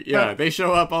 Yeah, they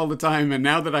show up all the time, and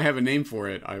now that I have a name for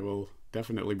it, I will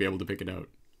definitely be able to pick it out.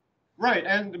 Right,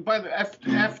 and by the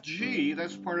FG,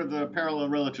 that's part of the parallel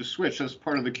relative switch. That's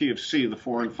part of the key of C, the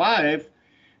 4 and 5.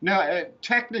 Now,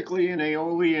 technically, an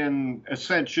Aeolian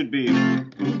ascent should be, but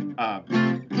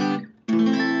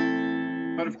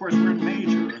of course, we're in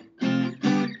major,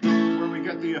 where we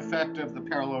get the effect of the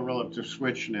parallel relative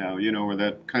switch now, or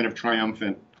that kind of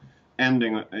triumphant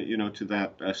ending, to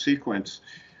that sequence.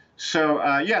 So,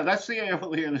 that's the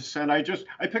Aeolian ascent. I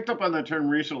picked up on that term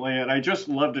recently, and I just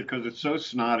loved it because it's so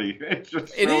snotty. It's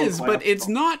just It is, classical. but it's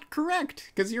not correct,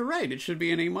 because you're right. It should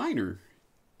be an A minor.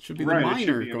 It should be the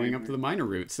minor going up to the minor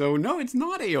root. So, no, it's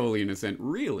not Aeolian ascent,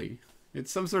 really.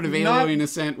 It's some sort of Aeolian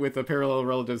ascent with a parallel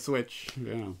relative switch.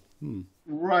 Yeah.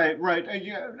 Right.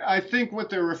 I think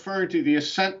what they're referring to, the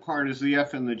ascent part, is the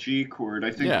F and the G chord. I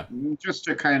think just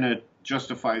to kind of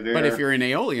justify there. But if you're an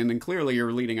Aeolian, then clearly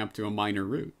you're leading up to a minor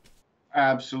root.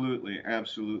 Absolutely. And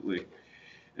so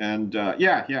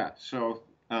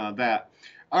that.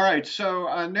 All right,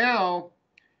 so now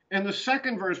in the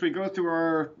second verse, we go through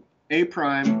our A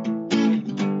prime.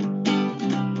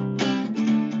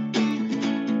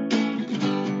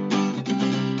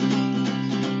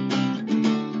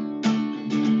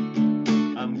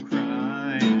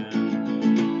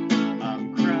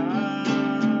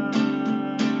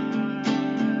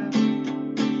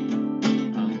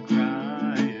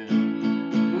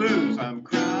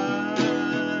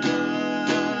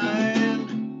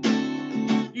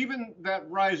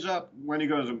 rise up when he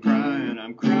goes, I'm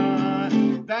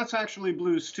crying. That's actually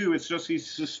blues too. It's just he's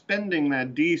suspending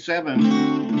that D7.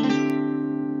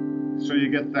 So you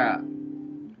get that.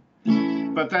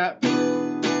 But that...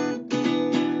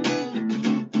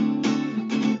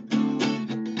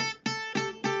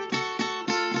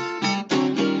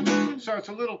 So it's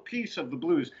a little piece of the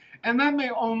blues. And that may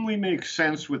only make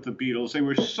sense with the Beatles. They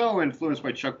were so influenced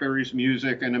by Chuck Berry's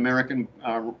music and American,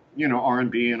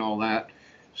 R&B and all that.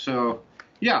 So,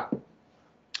 yeah.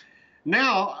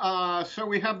 Now, so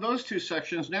we have those two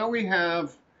sections. Now we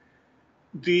have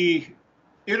the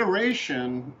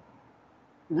reiteration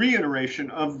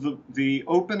of the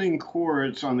opening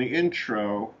chords on the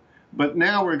intro. But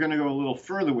now we're going to go a little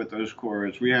further with those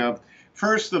chords. We have,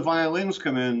 first the violins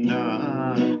come in.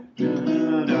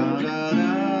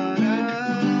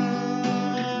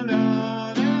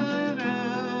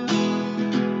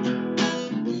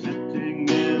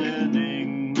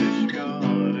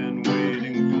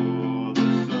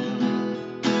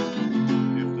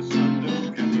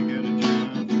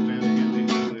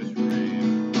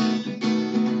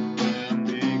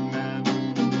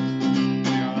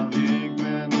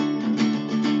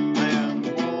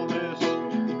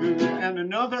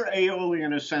 Another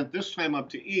Aeolian ascent, this time up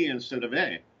to E instead of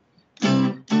A.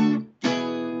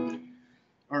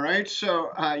 All right,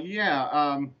 so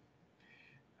yeah,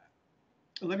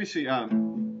 let me see. Oh,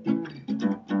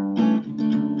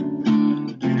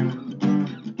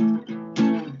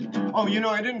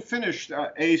 I didn't finish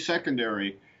A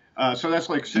secondary, so that's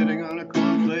like sitting on a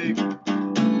cornflake.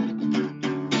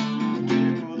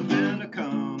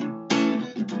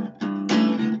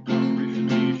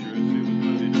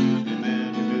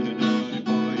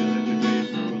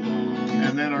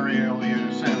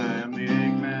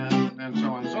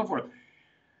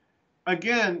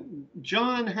 Again,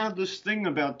 John had this thing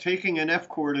about taking an F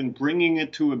chord and bringing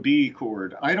it to a B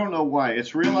chord. I don't know why.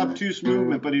 It's real obtuse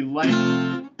movement, but he liked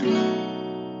it.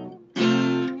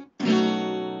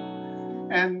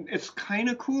 And it's kind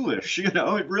of coolish,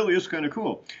 it really is kind of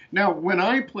cool. Now, when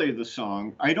I play the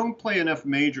song, I don't play an F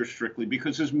major strictly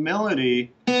because his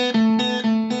melody...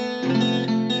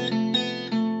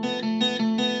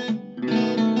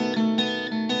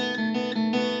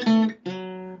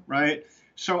 Right?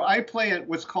 So I play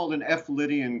what's called an F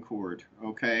Lydian chord,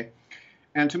 okay?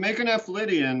 And to make an F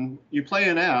Lydian, you play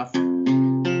an F,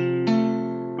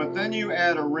 but then you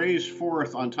add a raised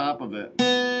fourth on top of it,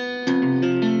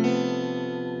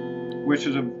 which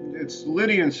is its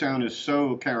Lydian sound is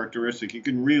so characteristic. You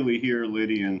can really hear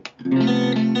Lydian.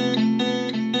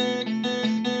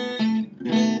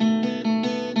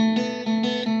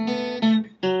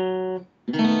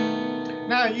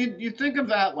 Now, you think of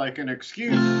that like an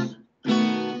excuse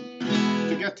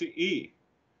to get to E,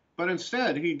 but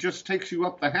instead he just takes you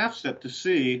up the half step to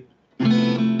C.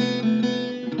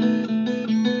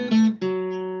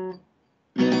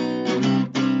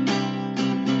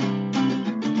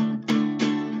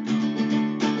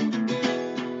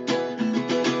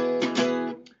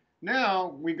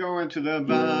 Now we go into the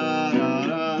ba da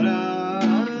da da.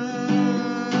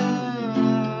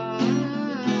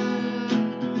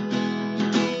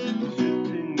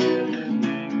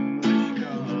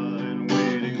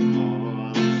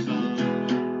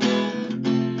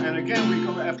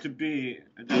 To B,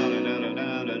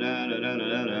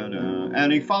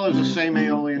 and he follows the same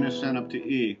Aeolian ascent up to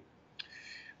E.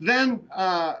 Then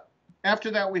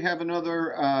after that we have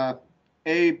another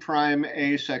A prime,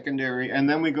 A secondary, and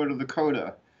then we go to the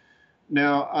coda.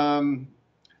 Now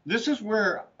this is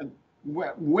where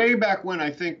way back when,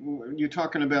 I think you're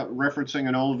talking about referencing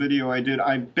an old video I did,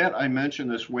 I bet I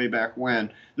mentioned this way back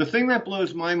when. The thing that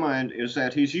blows my mind is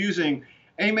that he's using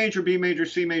A major, B major,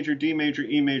 C major, D major,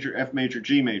 E major, F major,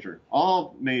 G major.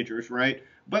 All majors, right?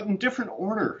 But in different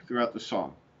order throughout the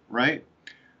song, right?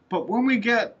 But when we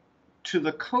get to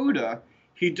the coda,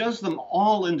 he does them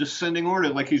all in descending order.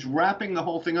 Like he's wrapping the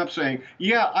whole thing up saying,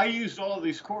 yeah, I used all of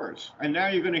these chords, and now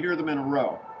you're going to hear them in a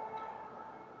row.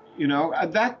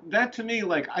 That to me,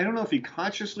 like, I don't know if he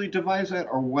consciously devised that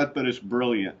or what, but it's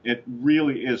brilliant. It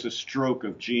really is a stroke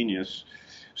of genius.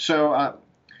 So I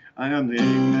am the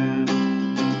Eggman.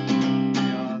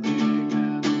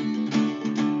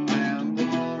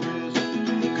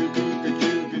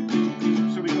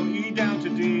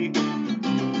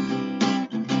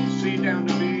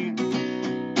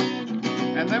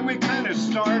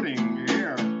 Starting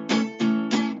here.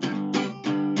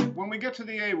 When we get to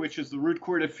the A, which is the root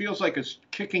chord, it feels like it's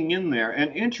kicking in there.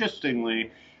 And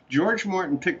interestingly, George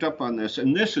Martin picked up on this,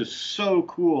 and this is so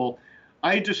cool.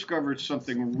 I discovered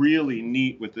something really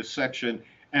neat with this section,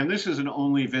 and this is an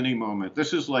only Vinny moment.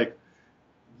 This is like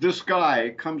this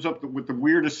guy comes up with the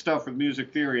weirdest stuff with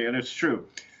music theory, and it's true.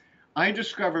 I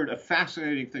discovered a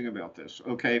fascinating thing about this,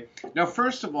 okay? Now,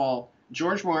 first of all,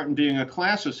 George Martin, being a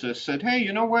classicist, said, hey,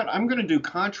 you know what? I'm going to do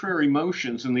contrary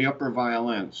motions in the upper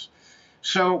violins.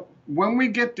 So when we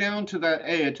get down to that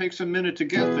A, it takes a minute to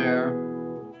get there.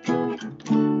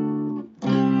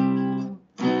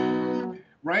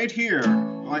 Right here,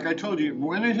 like I told you,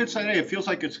 when it hits that A, it feels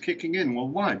like it's kicking in. Well,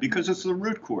 why? Because it's the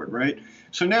root chord, right?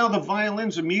 So now the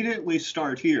violins immediately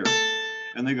start here,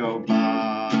 and they go,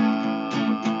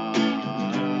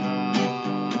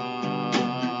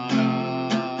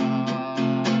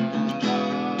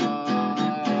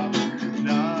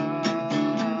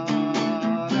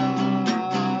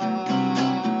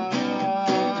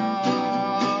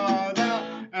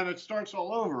 it starts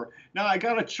all over. Now, I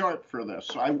got a chart for this,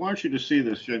 so I want you to see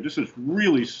this, Jay. This is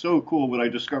really so cool what I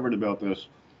discovered about this.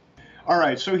 All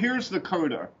right, so here's the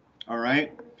coda, all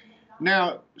right?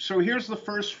 Now, so here's the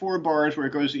first 4 bars where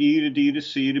it goes E to D to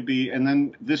C to B, and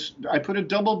then this, I put a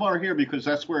double bar here because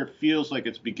that's where it feels like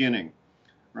it's beginning,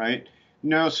 right?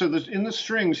 Now, so in the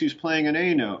strings, he's playing an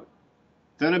A note,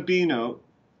 then a B note,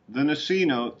 then a C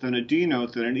note, then a D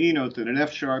note, then an E note, then an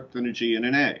F sharp, then a G, and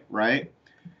an A, right?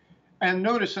 And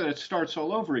notice that it starts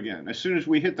all over again. As soon as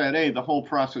we hit that A, the whole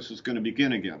process is going to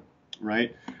begin again,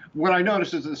 right? What I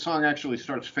noticed is that the song actually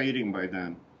starts fading by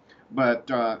then. But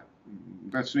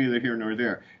that's neither here nor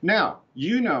there. Now,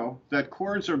 you know that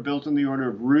chords are built in the order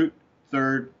of root,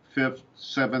 3rd, 5th,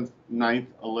 7th, 9th,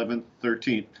 11th,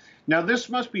 13th. Now, this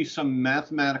must be some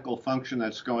mathematical function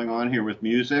that's going on here with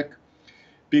music,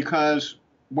 because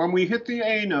when we hit the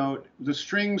A note, the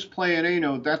strings play an A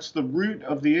note. That's the root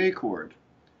of the A chord.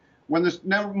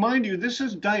 Now, mind you, this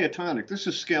is diatonic. This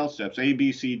is scale steps, A,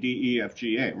 B, C, D, E, F,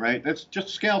 G, A, right? That's just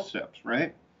scale steps,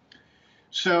 right?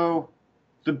 So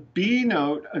the B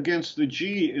note against the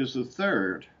G is the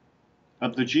 3rd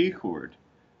of the G chord.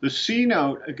 The C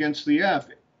note against the F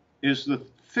is the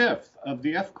 5th of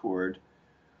the F chord.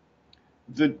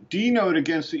 The D note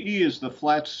against the E is the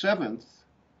flat 7th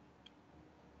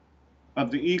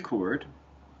of the E chord.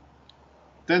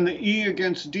 Then the E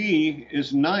against D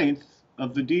is 9th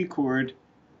of the D chord.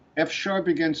 F sharp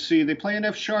against C. They play an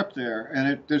F sharp there,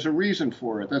 and there's a reason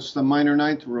for it. That's the minor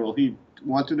 9th rule. He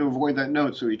wanted to avoid that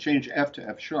note, so he changed F to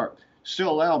F sharp. Still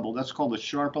allowable. That's called a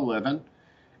sharp 11.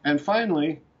 And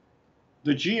finally,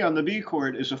 the G on the B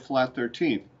chord is a flat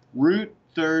 13th. Root,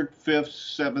 3rd, 5th,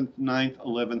 7th, 9th,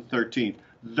 11th, 13th.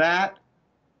 That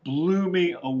blew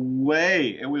me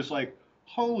away. It was like,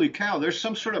 holy cow, there's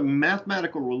some sort of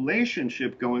mathematical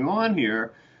relationship going on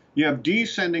here. You have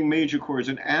descending major chords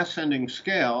and ascending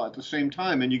scale at the same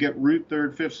time, and you get root,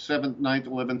 3rd, 5th, 7th, 9th,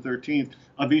 11th, 13th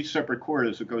of each separate chord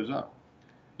as it goes up.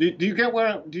 Do you get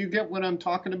what I'm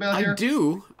talking about here? I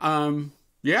do.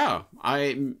 Yeah.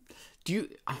 Do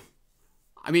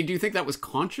you think that was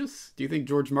conscious? Do you think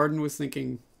George Martin was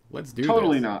thinking, let's do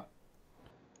Totally this? not.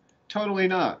 Totally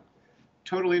not.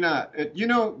 Totally not. You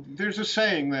know, there's a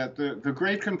saying that the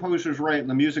great composers write and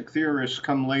the music theorists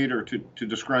come later to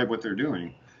describe what they're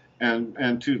doing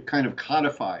and to kind of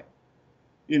codify.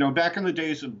 You know, back in the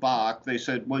days of Bach, they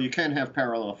said, well, you can't have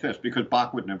parallel fifths because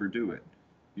Bach would never do it,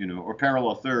 you know, or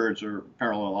parallel thirds or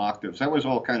parallel octaves. That was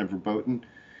all kind of verboten.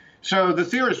 So the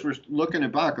theorists were looking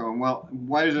at Bach going, well,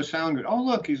 why does it sound good? Oh,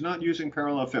 look, he's not using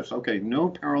parallel fifths. Okay, no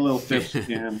parallel fifths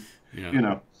again, Yeah. you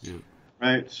know, Yeah.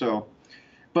 right? So,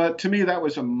 but to me, that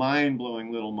was a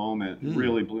mind-blowing little moment. It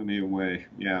really blew me away.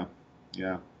 Yeah,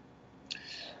 yeah.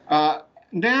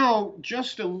 Now,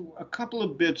 just a couple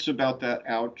of bits about that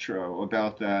outro,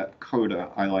 about that coda,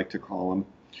 I like to call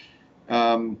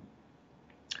them.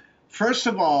 First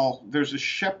of all, there's a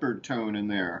shepherd tone in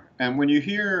there. And when you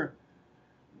hear,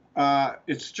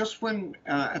 it's just when,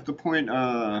 at the point,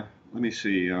 let me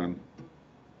see, I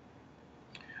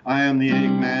am the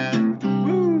Eggman,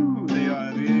 woo, they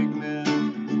are the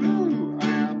Eggman, woo, I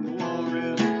am the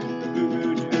Walrus, woo,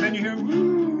 woo, and then you hear,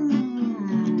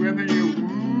 woo, and then you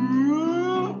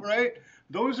woo, right?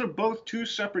 Those are both two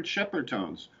separate shepherd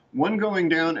tones, one going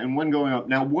down and one going up.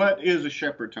 Now, what is a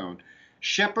shepherd tone?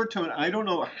 Shepherd tone, I don't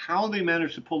know how they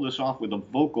managed to pull this off with a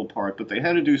vocal part, but they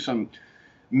had to do some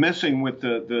messing with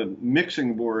the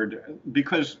mixing board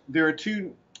because there are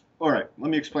two. All right, let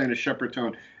me explain a shepherd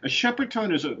tone. A shepherd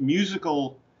tone is a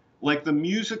musical, like the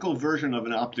musical version of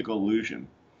an optical illusion.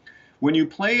 When you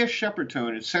play a shepherd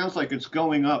tone, it sounds like it's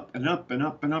going up and up and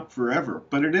up and up forever,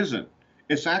 but it isn't.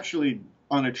 It's actually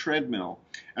on a treadmill.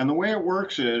 And the way it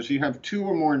works is you have two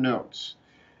or more notes.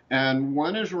 And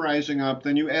one is rising up,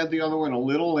 then you add the other one a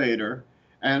little later.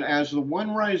 And as the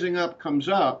one rising up comes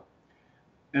up,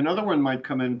 another one might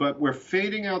come in, but we're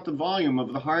fading out the volume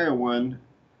of the higher one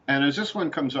And as this one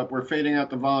comes up, we're fading out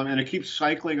the volume, and it keeps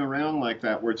cycling around like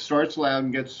that, where it starts loud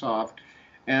and gets soft.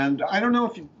 And I don't know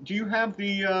if do you have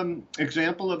the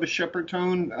example of a shepherd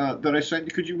tone that I sent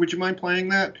you? Would you mind playing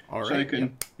that? All right. So I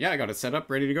can... Yeah, I got it set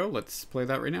up, ready to go. Let's play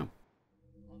that right now.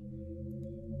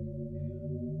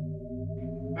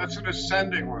 That's an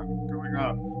ascending one, going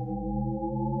up.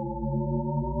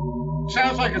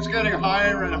 Sounds like it's getting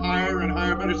higher and higher and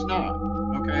higher, but it's not.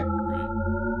 Okay. Right.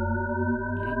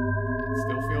 Yeah. It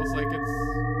still feels like it's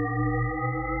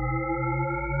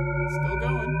still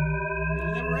going.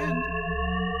 It'll never end.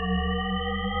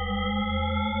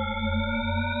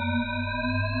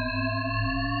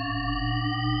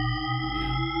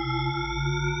 Yeah.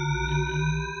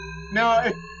 Now,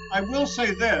 I will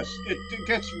say this. It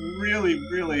gets really,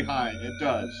 really high. It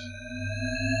does.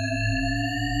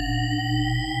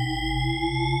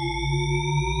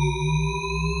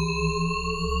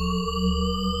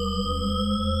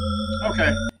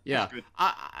 Okay. Yeah,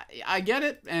 I get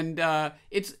it, and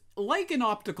it's like an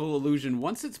optical illusion.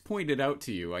 Once it's pointed out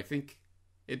to you, I think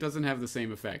it doesn't have the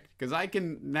same effect, because I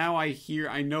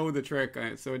know the trick,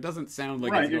 so it doesn't sound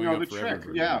like it's going up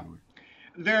forever. Yeah. Anymore.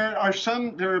 There are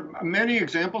many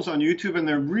examples on YouTube, and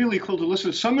they're really cool to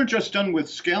listen to. Some are just done with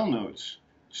scale notes,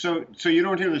 so you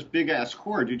don't hear this big ass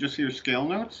chord. You just hear scale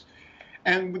notes.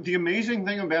 And the amazing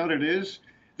thing about it is,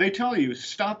 they tell you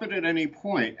stop it at any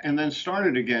point and then start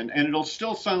it again, and it'll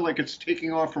still sound like it's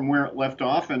taking off from where it left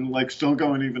off and like still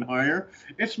going even higher.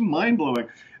 It's mind blowing.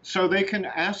 So they can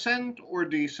ascend or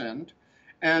descend.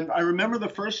 And I remember the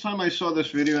first time I saw this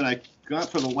video, and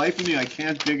for the life of me, I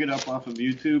can't dig it up off of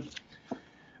YouTube.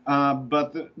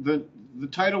 But the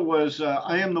title was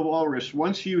 "I Am the Walrus.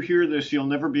 Once you hear this, you'll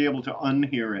never be able to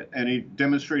unhear it." And he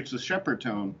demonstrates the shepherd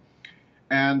tone.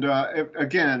 And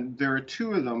again, there are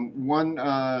two of them, one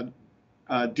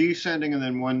descending and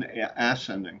then one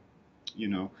ascending, you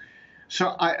know.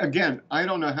 So I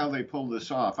don't know how they pulled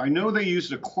this off. I know they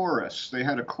used a chorus. They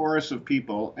had a chorus of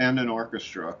people and an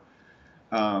orchestra.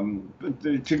 But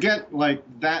to get like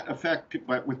that effect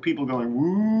with people going,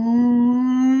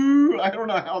 woo, I don't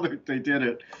know how they did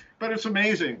it, but it's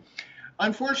amazing.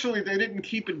 Unfortunately, they didn't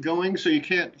keep it going, so you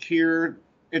can't hear.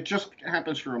 It just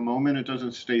happens for a moment. It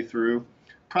doesn't stay through.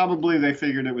 Probably they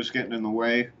figured it was getting in the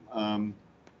way.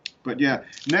 But yeah.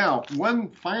 Now, one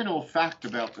final fact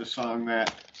about this song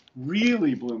that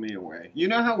really blew me away. You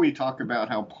know how we talk about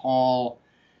how Paul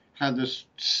had this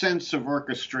sense of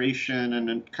orchestration and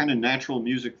a kind of natural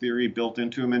music theory built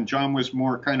into him, and John was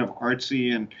more kind of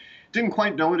artsy and didn't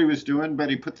quite know what he was doing, but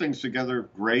he put things together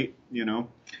great, you know.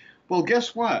 Well,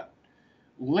 guess what?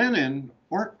 Lennon,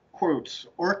 quotes,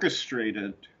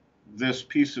 orchestrated this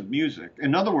piece of music.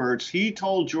 In other words, he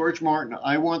told George Martin,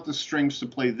 I want the strings to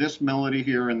play this melody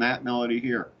here and that melody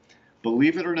here.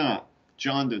 Believe it or not,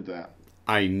 John did that.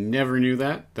 I never knew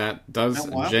that. That does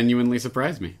genuinely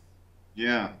surprise me.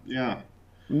 Yeah.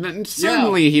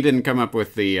 Certainly he didn't come up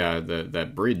with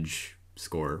that bridge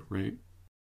score, right?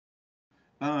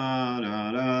 I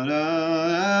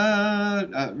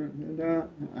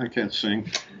can't sing.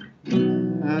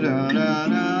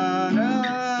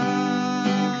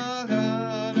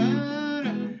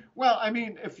 Well, I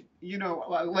mean, if you know,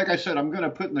 like I said, I'm going to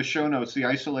put in the show notes the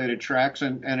isolated tracks,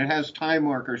 and it has time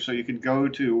markers so you can go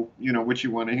to, you know, what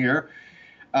you want to hear.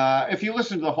 If you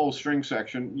listen to the whole string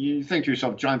section, you think to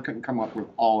yourself, John couldn't come up with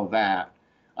all of that.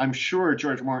 I'm sure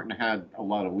George Martin had a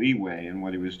lot of leeway in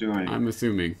what he was doing. I'm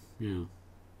assuming, yeah.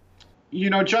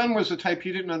 You know, John was the type,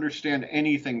 he didn't understand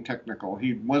anything technical.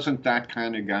 He wasn't that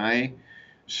kind of guy.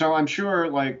 So I'm sure,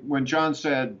 like, when John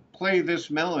said, play this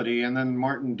melody, and then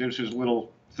Martin did his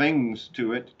little things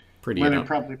to it, Lennon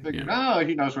probably figured, oh,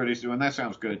 he knows what he's doing. That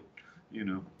sounds good, you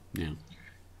know. Yeah.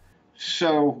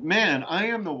 So, man, I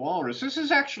Am the Walrus. This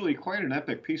is actually quite an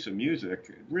epic piece of music.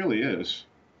 It really is.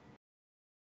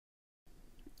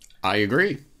 I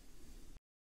agree.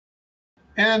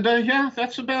 And, yeah,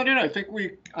 that's about it. I think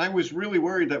I was really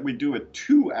worried that we'd do a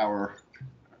 2-hour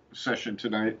session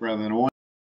tonight rather than a 1.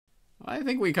 I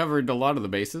think we covered a lot of the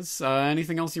bases.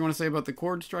 Anything else you want to say about the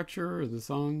chord structure or the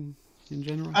song in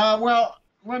general? Well,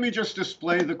 let me just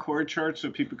display the chord chart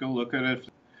so people can look at it.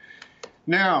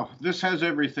 Now, this has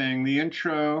everything. The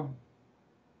intro.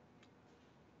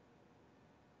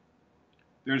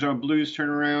 There's our blues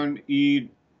turnaround, E7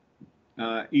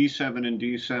 and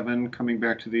D7, coming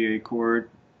back to the A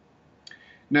chord.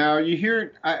 Now, you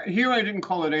hear, here I didn't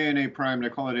call it A and A primed, I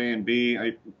call it A and B.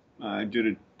 I did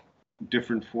a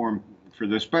different form for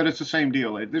this, but it's the same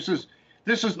deal. This is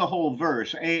the whole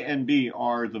verse. A and B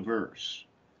are the verse.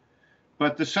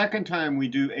 But the second time we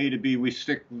do A to B, we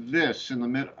stick this in the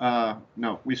middle.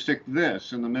 No, we stick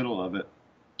this in the middle of it.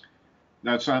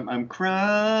 That's I'm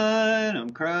crying, I'm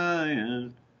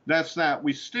crying. That's that.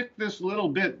 We stick this little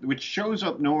bit, which shows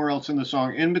up nowhere else in the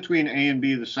song, in between A and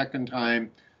B the second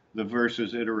time the verse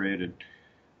is iterated.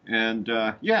 And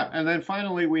yeah, and then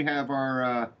finally we have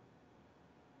our,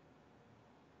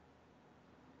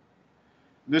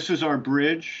 this is our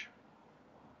bridge.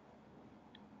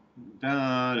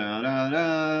 Da, da, da,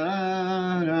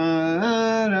 da,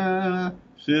 da, da,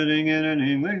 sitting in an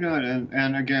English,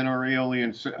 and again our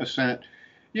Aeolian ascent.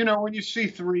 You know, when you see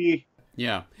three.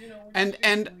 Yeah,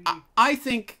 and I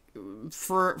think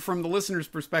from the listener's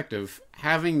perspective,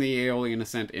 having the Aeolian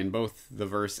ascent in both the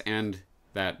verse and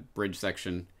that bridge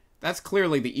section, that's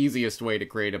clearly the easiest way to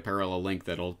create a parallel link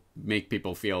that'll make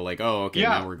people feel like, oh, okay,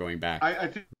 Yeah, now we're going back. I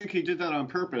think he did that on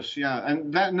purpose. Yeah,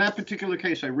 and that in that particular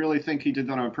case, I really think he did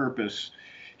that on purpose.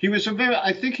 He was a very,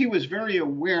 I think he was very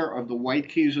aware of the white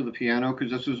keys of the piano because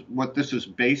this is what this is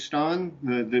based on.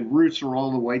 The roots are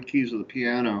all the white keys of the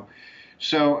piano.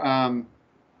 So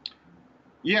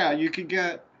yeah, you could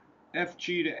get F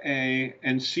G to A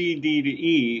and C D to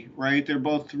E, right? They're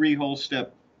both two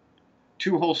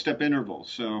whole step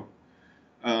intervals. So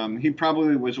he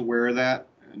probably was aware of that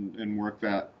and worked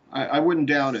that. I wouldn't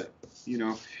doubt it. You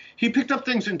know, he picked up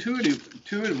things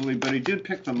intuitively, but he did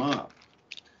pick them up.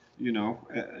 You know,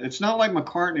 it's not like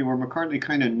McCartney, where McCartney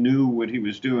kind of knew what he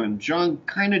was doing. John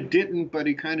kind of didn't, but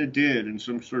he kind of did in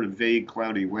some sort of vague,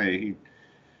 cloudy way. He,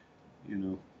 you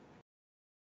know.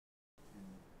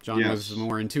 John was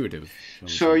more intuitive.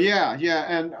 So yeah,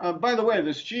 yeah, and by the way,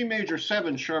 this G major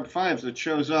 7 sharp 5s that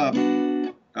shows up.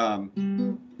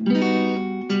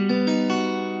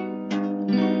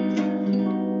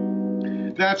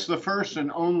 That's the first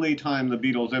and only time the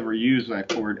Beatles ever used that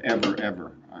chord,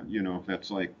 ever. You know,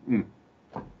 that's like.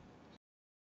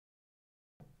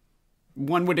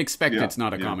 One would expect it's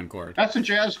not a common chord. That's a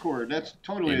jazz chord. That's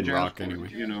totally a jazz rock, chord. anyway.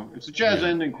 You know, it's a jazz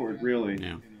ending chord, really.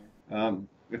 Yeah.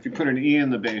 If you put an E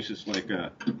in the bass, it's like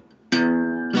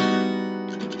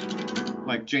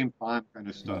James Bond kind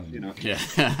of stuff, you know. Yeah.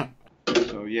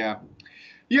 So yeah.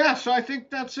 So I think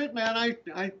that's it, man. I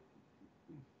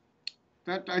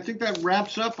think that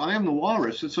wraps up I Am the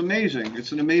Walrus. It's amazing.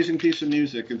 It's an amazing piece of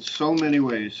music in so many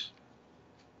ways.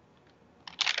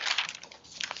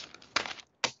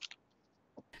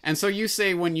 And so you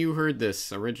say when you heard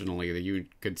this originally that you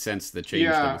could sense the change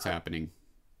that was happening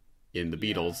in the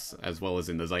Beatles as well as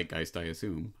in the zeitgeist, I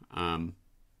assume.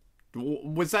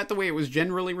 Was that the way it was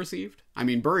generally received? I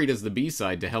mean, Buried is the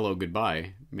B-side to Hello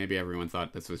Goodbye. Maybe everyone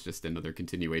thought this was just another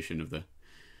continuation of the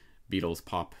Beatles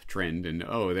pop trend, and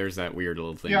there's that weird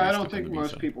little thing. Yeah, I don't think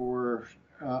most people were.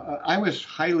 I was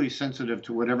highly sensitive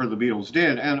to whatever the Beatles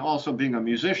did, and also being a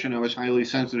musician, I was highly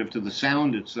sensitive to the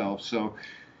sound itself. So,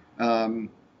 no,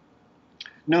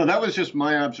 that was just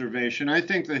my observation. I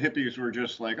think the hippies were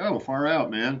just like, "Oh, far out,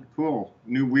 man, cool,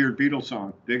 new weird Beatles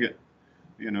song, dig it,"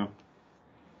 you know.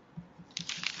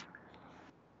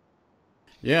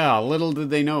 Yeah, little did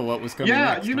they know what was coming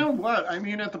next. Yeah, you know what? I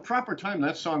mean, at the proper time,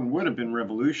 that song would have been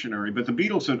revolutionary, but the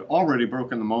Beatles had already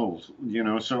broken the mold, you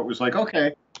know, so it was like,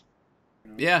 okay.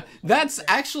 Yeah, that's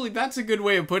a good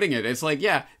way of putting it. It's like,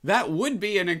 yeah, that would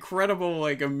be an incredible,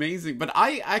 like, amazing, but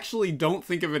I actually don't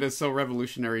think of it as so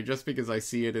revolutionary just because I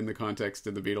see it in the context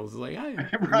of the Beatles. It's like,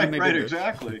 right,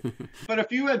 exactly. But if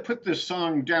you had put this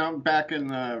song down back in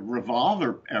the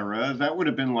Revolver era, that would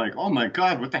have been like, oh my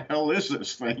God, what the hell is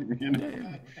this thing? You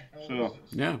know? So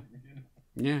yeah.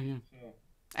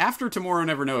 After Tomorrow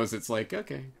Never Knows, it's like,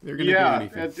 okay, they're going to do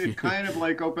anything. It kind of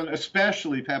like opened,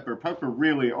 especially Pepper. Pepper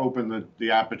really opened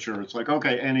the aperture. It's like,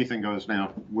 okay, anything goes now.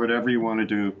 Whatever you want to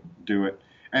do, do it.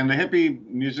 And the hippie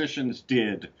musicians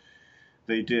did.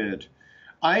 They did.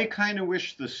 I kind of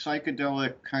wish the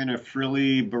psychedelic, kind of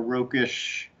frilly,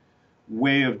 Baroque-ish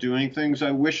way of doing things,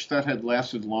 I wish that had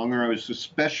lasted longer. I was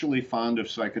especially fond of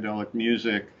psychedelic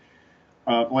music.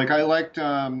 Like I liked...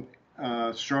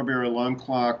 Strawberry Alarm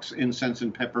Clocks, Incense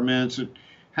and Peppermints. It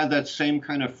had that same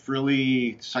kind of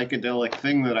frilly psychedelic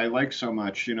thing that I like so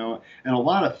much, you know. And a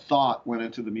lot of thought went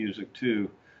into the music too.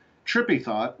 Trippy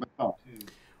thought, but thought.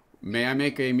 May I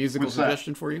make a musical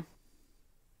suggestion for you?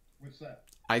 What's that?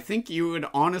 I think you would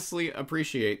honestly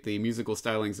appreciate the musical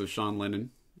stylings of Sean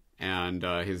Lennon and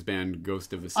his band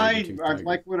Ghost of a Saber-Toothed Tiger. I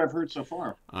like what I've heard so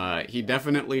far. He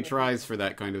definitely tries for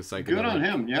that kind of psychedelic Good on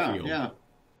him, feel. yeah.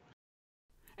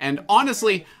 And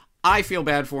honestly, I feel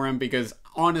bad for him because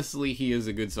honestly, he is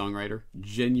a good songwriter.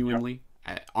 Genuinely.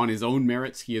 Yep. On his own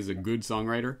merits, he is a good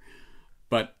songwriter.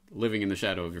 But living in the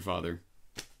shadow of your father,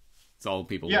 it's all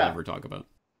people will ever talk about.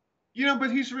 You know, but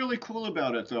he's really cool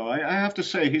about it, though. I have to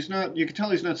say, he's not, you can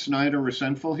tell he's not snide or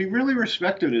resentful. He really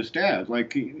respected his dad.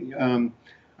 Like,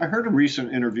 I I heard a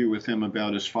recent interview with him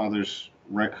about his father's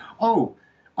right. Oh,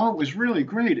 oh, it was really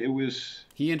great. It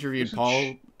He interviewed was it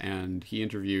Paul, and he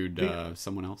interviewed yeah.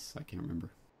 someone else. I can't remember.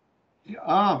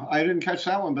 Ah, I didn't catch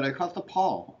that one, but I caught the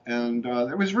Paul, and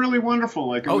it was really wonderful.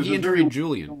 Like it Oh, was he a very interviewed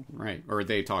Julian, right? Or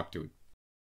they talked to him.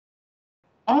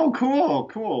 oh, cool,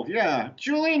 cool. Yeah,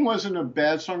 Julian wasn't a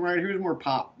bad songwriter. He was more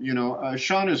pop.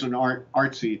 Sean is an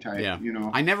artsy type. Yeah,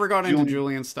 I never got into Julian.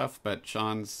 Julian stuff, but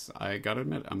Sean's, I gotta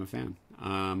admit, I'm a fan.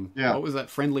 Yeah. What was that?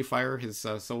 Friendly Fire, his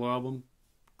solo album?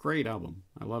 Great album.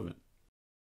 I love it.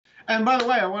 And by the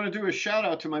way, I want to do a shout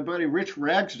out to my buddy Rich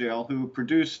Ragsdale, who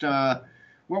produced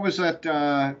what was that?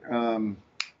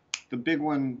 The big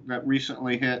one that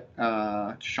recently hit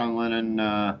Sean Lennon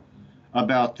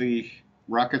about the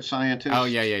rocket scientist. Oh,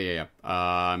 yeah.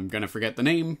 I'm gonna forget the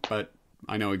name, but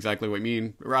I know exactly what you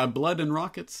mean. Blood and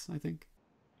Rockets, I think.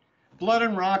 Blood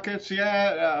and Rockets,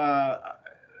 yeah.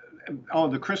 Oh,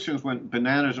 the Christians went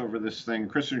bananas over this thing.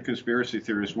 Christian conspiracy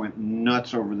theorists went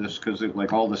nuts over this because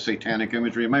like all the satanic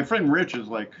imagery. And my friend Rich is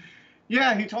like,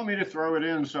 yeah, he told me to throw it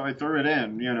in, so I threw it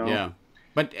in. Yeah.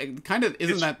 But kind of,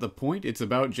 isn't that the point? It's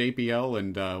about JPL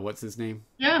and what's his name?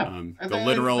 Yeah. The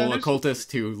literal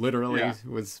occultist who literally yeah.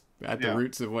 was at the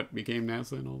roots of what became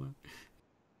NASA and all that.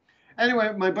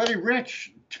 Anyway, my buddy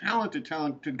Rich, talented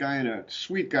guy and a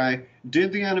sweet guy,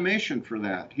 did the animation for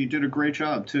that. He did a great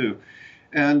job, too.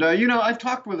 And, I've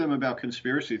talked with him about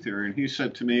conspiracy theory, and he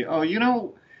said to me, oh,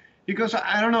 he goes,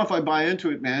 I don't know if I buy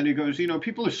into it, man. He goes,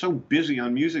 people are so busy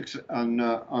on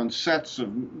on sets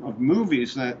of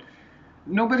movies that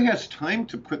nobody has time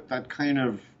to put that kind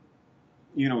of,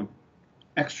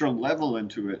 extra level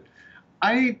into it.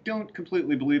 I don't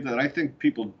completely believe that. I think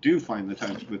people do find the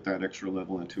time to put that extra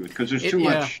level into it because there's too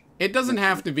much. It doesn't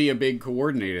have to be a big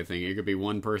coordinated thing. It could be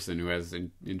one person who has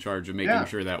in charge of making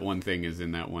sure that one thing is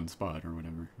in that one spot or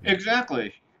whatever.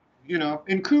 Exactly.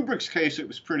 In Kubrick's case, it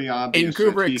was pretty obvious. In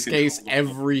Kubrick's case,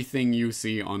 everything you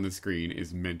see on the screen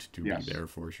is meant to be there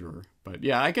for sure. But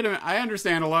yeah, I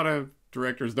understand a lot of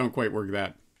directors don't quite work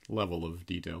that level of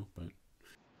detail,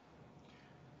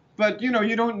 But, you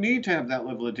don't need to have that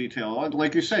level of detail.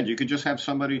 Like you said, you could just have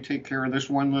somebody take care of this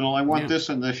one little, I want this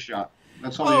in this shot.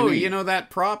 That's all you need.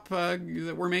 That prop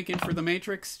that we're making for The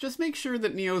Matrix? Just make sure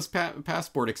that Neo's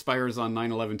passport expires on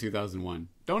 9/11/2001.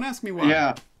 Don't ask me why.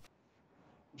 Yeah.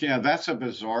 Yeah, that's a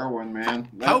bizarre one, man.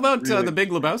 How about The Big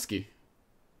Lebowski?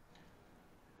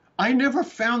 I never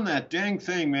found that dang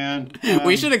thing, man.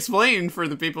 We should explain for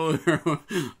the people who are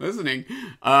listening.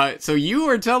 So you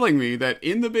were telling me that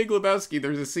in The Big Lebowski,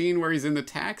 there's a scene where he's in the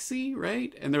taxi,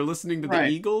 right? And they're listening to the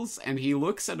Eagles, and he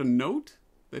looks at a note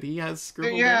that he has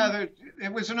scribbled down.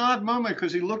 It was an odd moment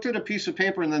because he looked at a piece of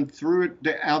paper and then threw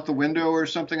it out the window or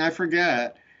something. I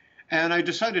forget. And I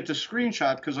decided to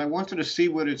screenshot because I wanted to see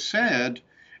what it said.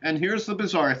 And here's the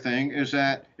bizarre thing, is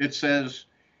that it says,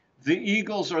 the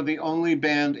Eagles are the only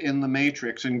band in the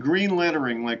Matrix, in green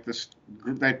lettering, like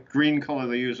that green color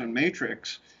they use in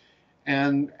Matrix.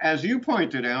 And as you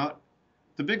pointed out,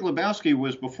 The Big Lebowski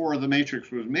was before the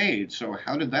Matrix was made. So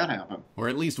how did that happen? Or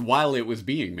at least while it was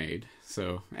being made.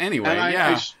 So anyway,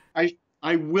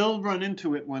 I will run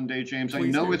into it one day, James.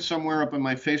 Please I know do. It's somewhere up in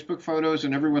my Facebook photos,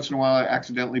 and every once in a while I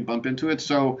accidentally bump into it.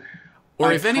 So,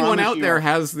 or if anyone out there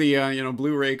has the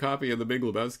Blu-ray copy of The Big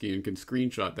Lebowski and can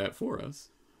screenshot that for us,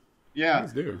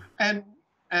 please do.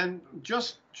 And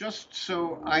just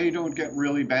so I don't get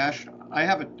really bashed, I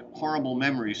have a horrible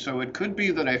memory, so it could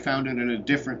be that I found it in a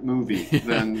different movie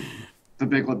than The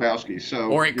Big Lebowski. So,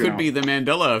 or it could be the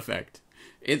Mandela effect.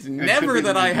 It's never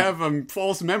that I have a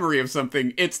false memory of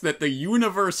something. It's that the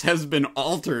universe has been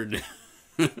altered.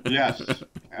 Yes.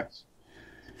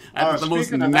 That's the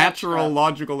most natural,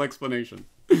 logical explanation.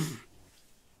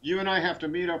 You and I have to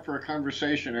meet up for a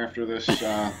conversation after this.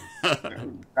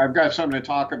 I've got something to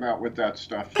talk about with that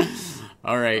stuff.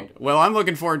 All right. Well, I'm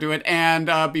looking forward to it.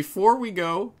 And before we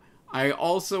go, I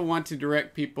also want to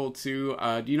direct people to,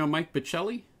 do you know Mike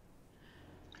Bicelli?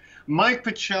 Mike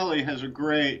Bicelli has a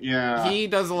great, He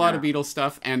does a lot of Beatles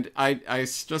stuff, and I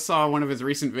just saw one of his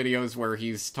recent videos where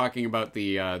he's talking about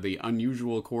the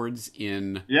unusual chords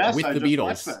in with the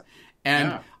Beatles.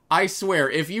 And I swear,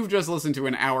 if you've just listened to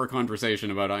an hour conversation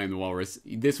about I Am the Walrus,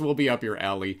 this will be up your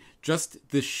alley. Just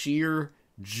the sheer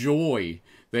joy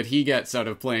that he gets out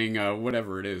of playing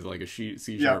whatever it is, like a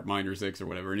C-sharp minor 6 or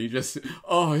whatever. And he just,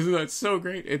 isn't that so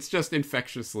great? It's just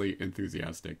infectiously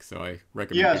enthusiastic. So I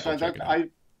recommend people check it out.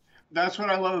 That's what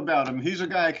I love about him. He's a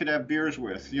guy I could have beers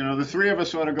with. The three of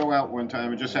us ought to go out one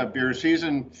time and just have beers. He's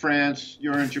in France,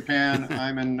 you're in Japan,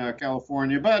 I'm in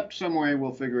California, but some way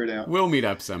we'll figure it out. We'll meet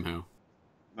up somehow.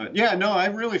 But yeah, no, I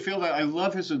really feel that. I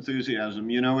love his enthusiasm.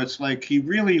 You know, it's like he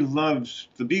really loves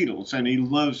the Beatles and he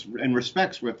loves and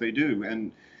respects what they do.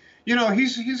 And you know,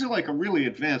 he's like a really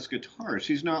advanced guitarist.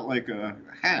 He's not like a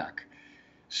hack.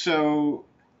 So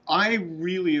I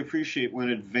really appreciate when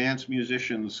advanced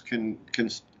musicians can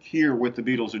hear what the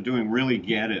Beatles are doing, really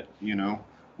get it, you know,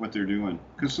 what they're doing.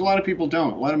 Because a lot of people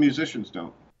don't. A lot of musicians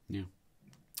don't. Yeah.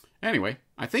 Anyway,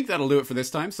 I think that'll do it for this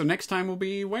time. So next time will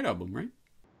be White Album, right?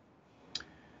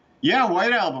 Yeah,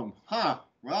 White Album. Huh.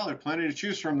 Well, there's plenty to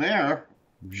choose from there.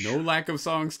 No lack of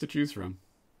songs to choose from.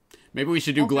 Maybe we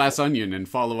should do Glass Onion and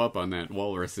follow up on that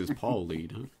Walrus's Paul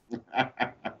lead, huh?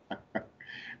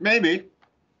 Maybe.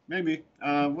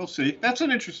 We'll see. That's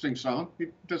an interesting song. He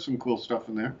does some cool stuff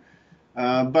in there.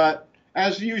 But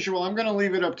as usual, I'm going to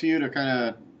leave it up to you to kind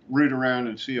of root around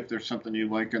and see if there's something you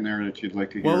like in there that you'd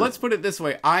like to hear. Well, let's put it this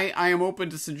way. I am open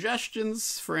to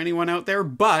suggestions for anyone out there,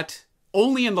 but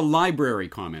only in the library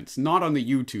comments, not on the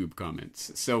YouTube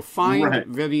comments. So find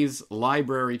Vinny's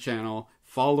library channel,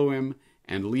 follow him,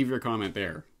 and leave your comment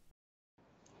there.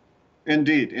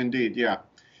 Indeed, yeah.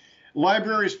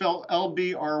 Library spelled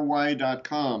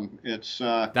lbry.com. It's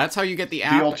that's how you get the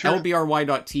app.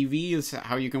 lbry.tv is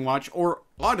how you can watch, or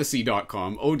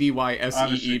odyssey.com,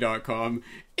 odyssee.com.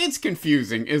 It's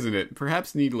confusing, isn't it?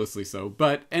 Perhaps needlessly so.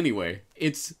 But anyway,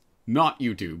 it's not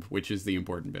YouTube, which is the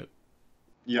important bit.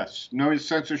 Yes, no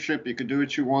censorship. You can do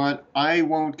what you want. I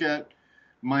won't get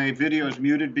my videos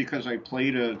muted because I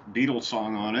played a Beatles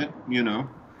song on it, you know.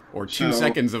 Or 2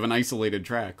 seconds of an isolated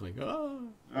track, like, oh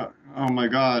my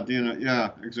God, you know, yeah,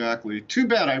 exactly. Too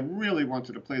bad. I really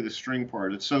wanted to play the string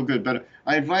part. It's so good. But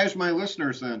I advise my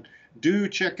listeners then, do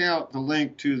check out the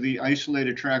link to the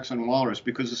isolated tracks on Walrus,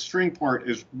 because the string part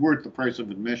is worth the price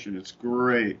of admission. It's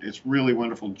great. It's really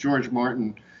wonderful. George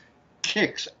Martin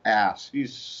kicks ass.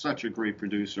 He's such a great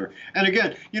producer. And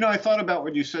again, you know, I thought about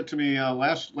what you said to me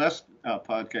last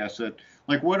podcast, that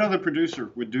like what other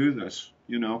producer would do this,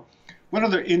 you know? What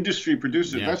other industry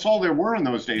producers? Yeah. That's all there were in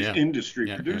those days, industry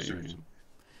producers.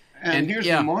 And here's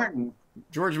Martin.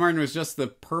 George Martin was just the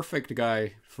perfect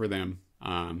guy for them,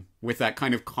 with that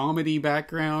kind of comedy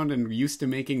background and used to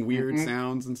making weird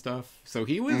sounds and stuff. So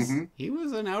he was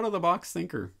an out-of-the-box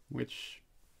thinker, which...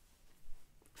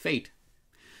 fate.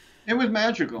 It was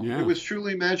magical. Yeah. It was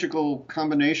truly magical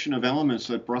combination of elements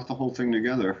that brought the whole thing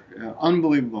together.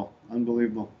 Unbelievable.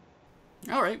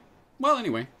 All right. Well,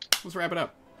 anyway, let's wrap it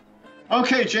up.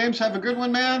 Okay, James, have a good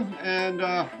one, man, and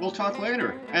we'll talk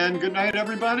later. And good night,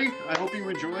 everybody. I hope you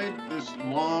enjoyed this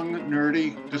long,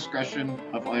 nerdy discussion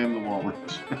of I Am the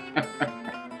Walrus.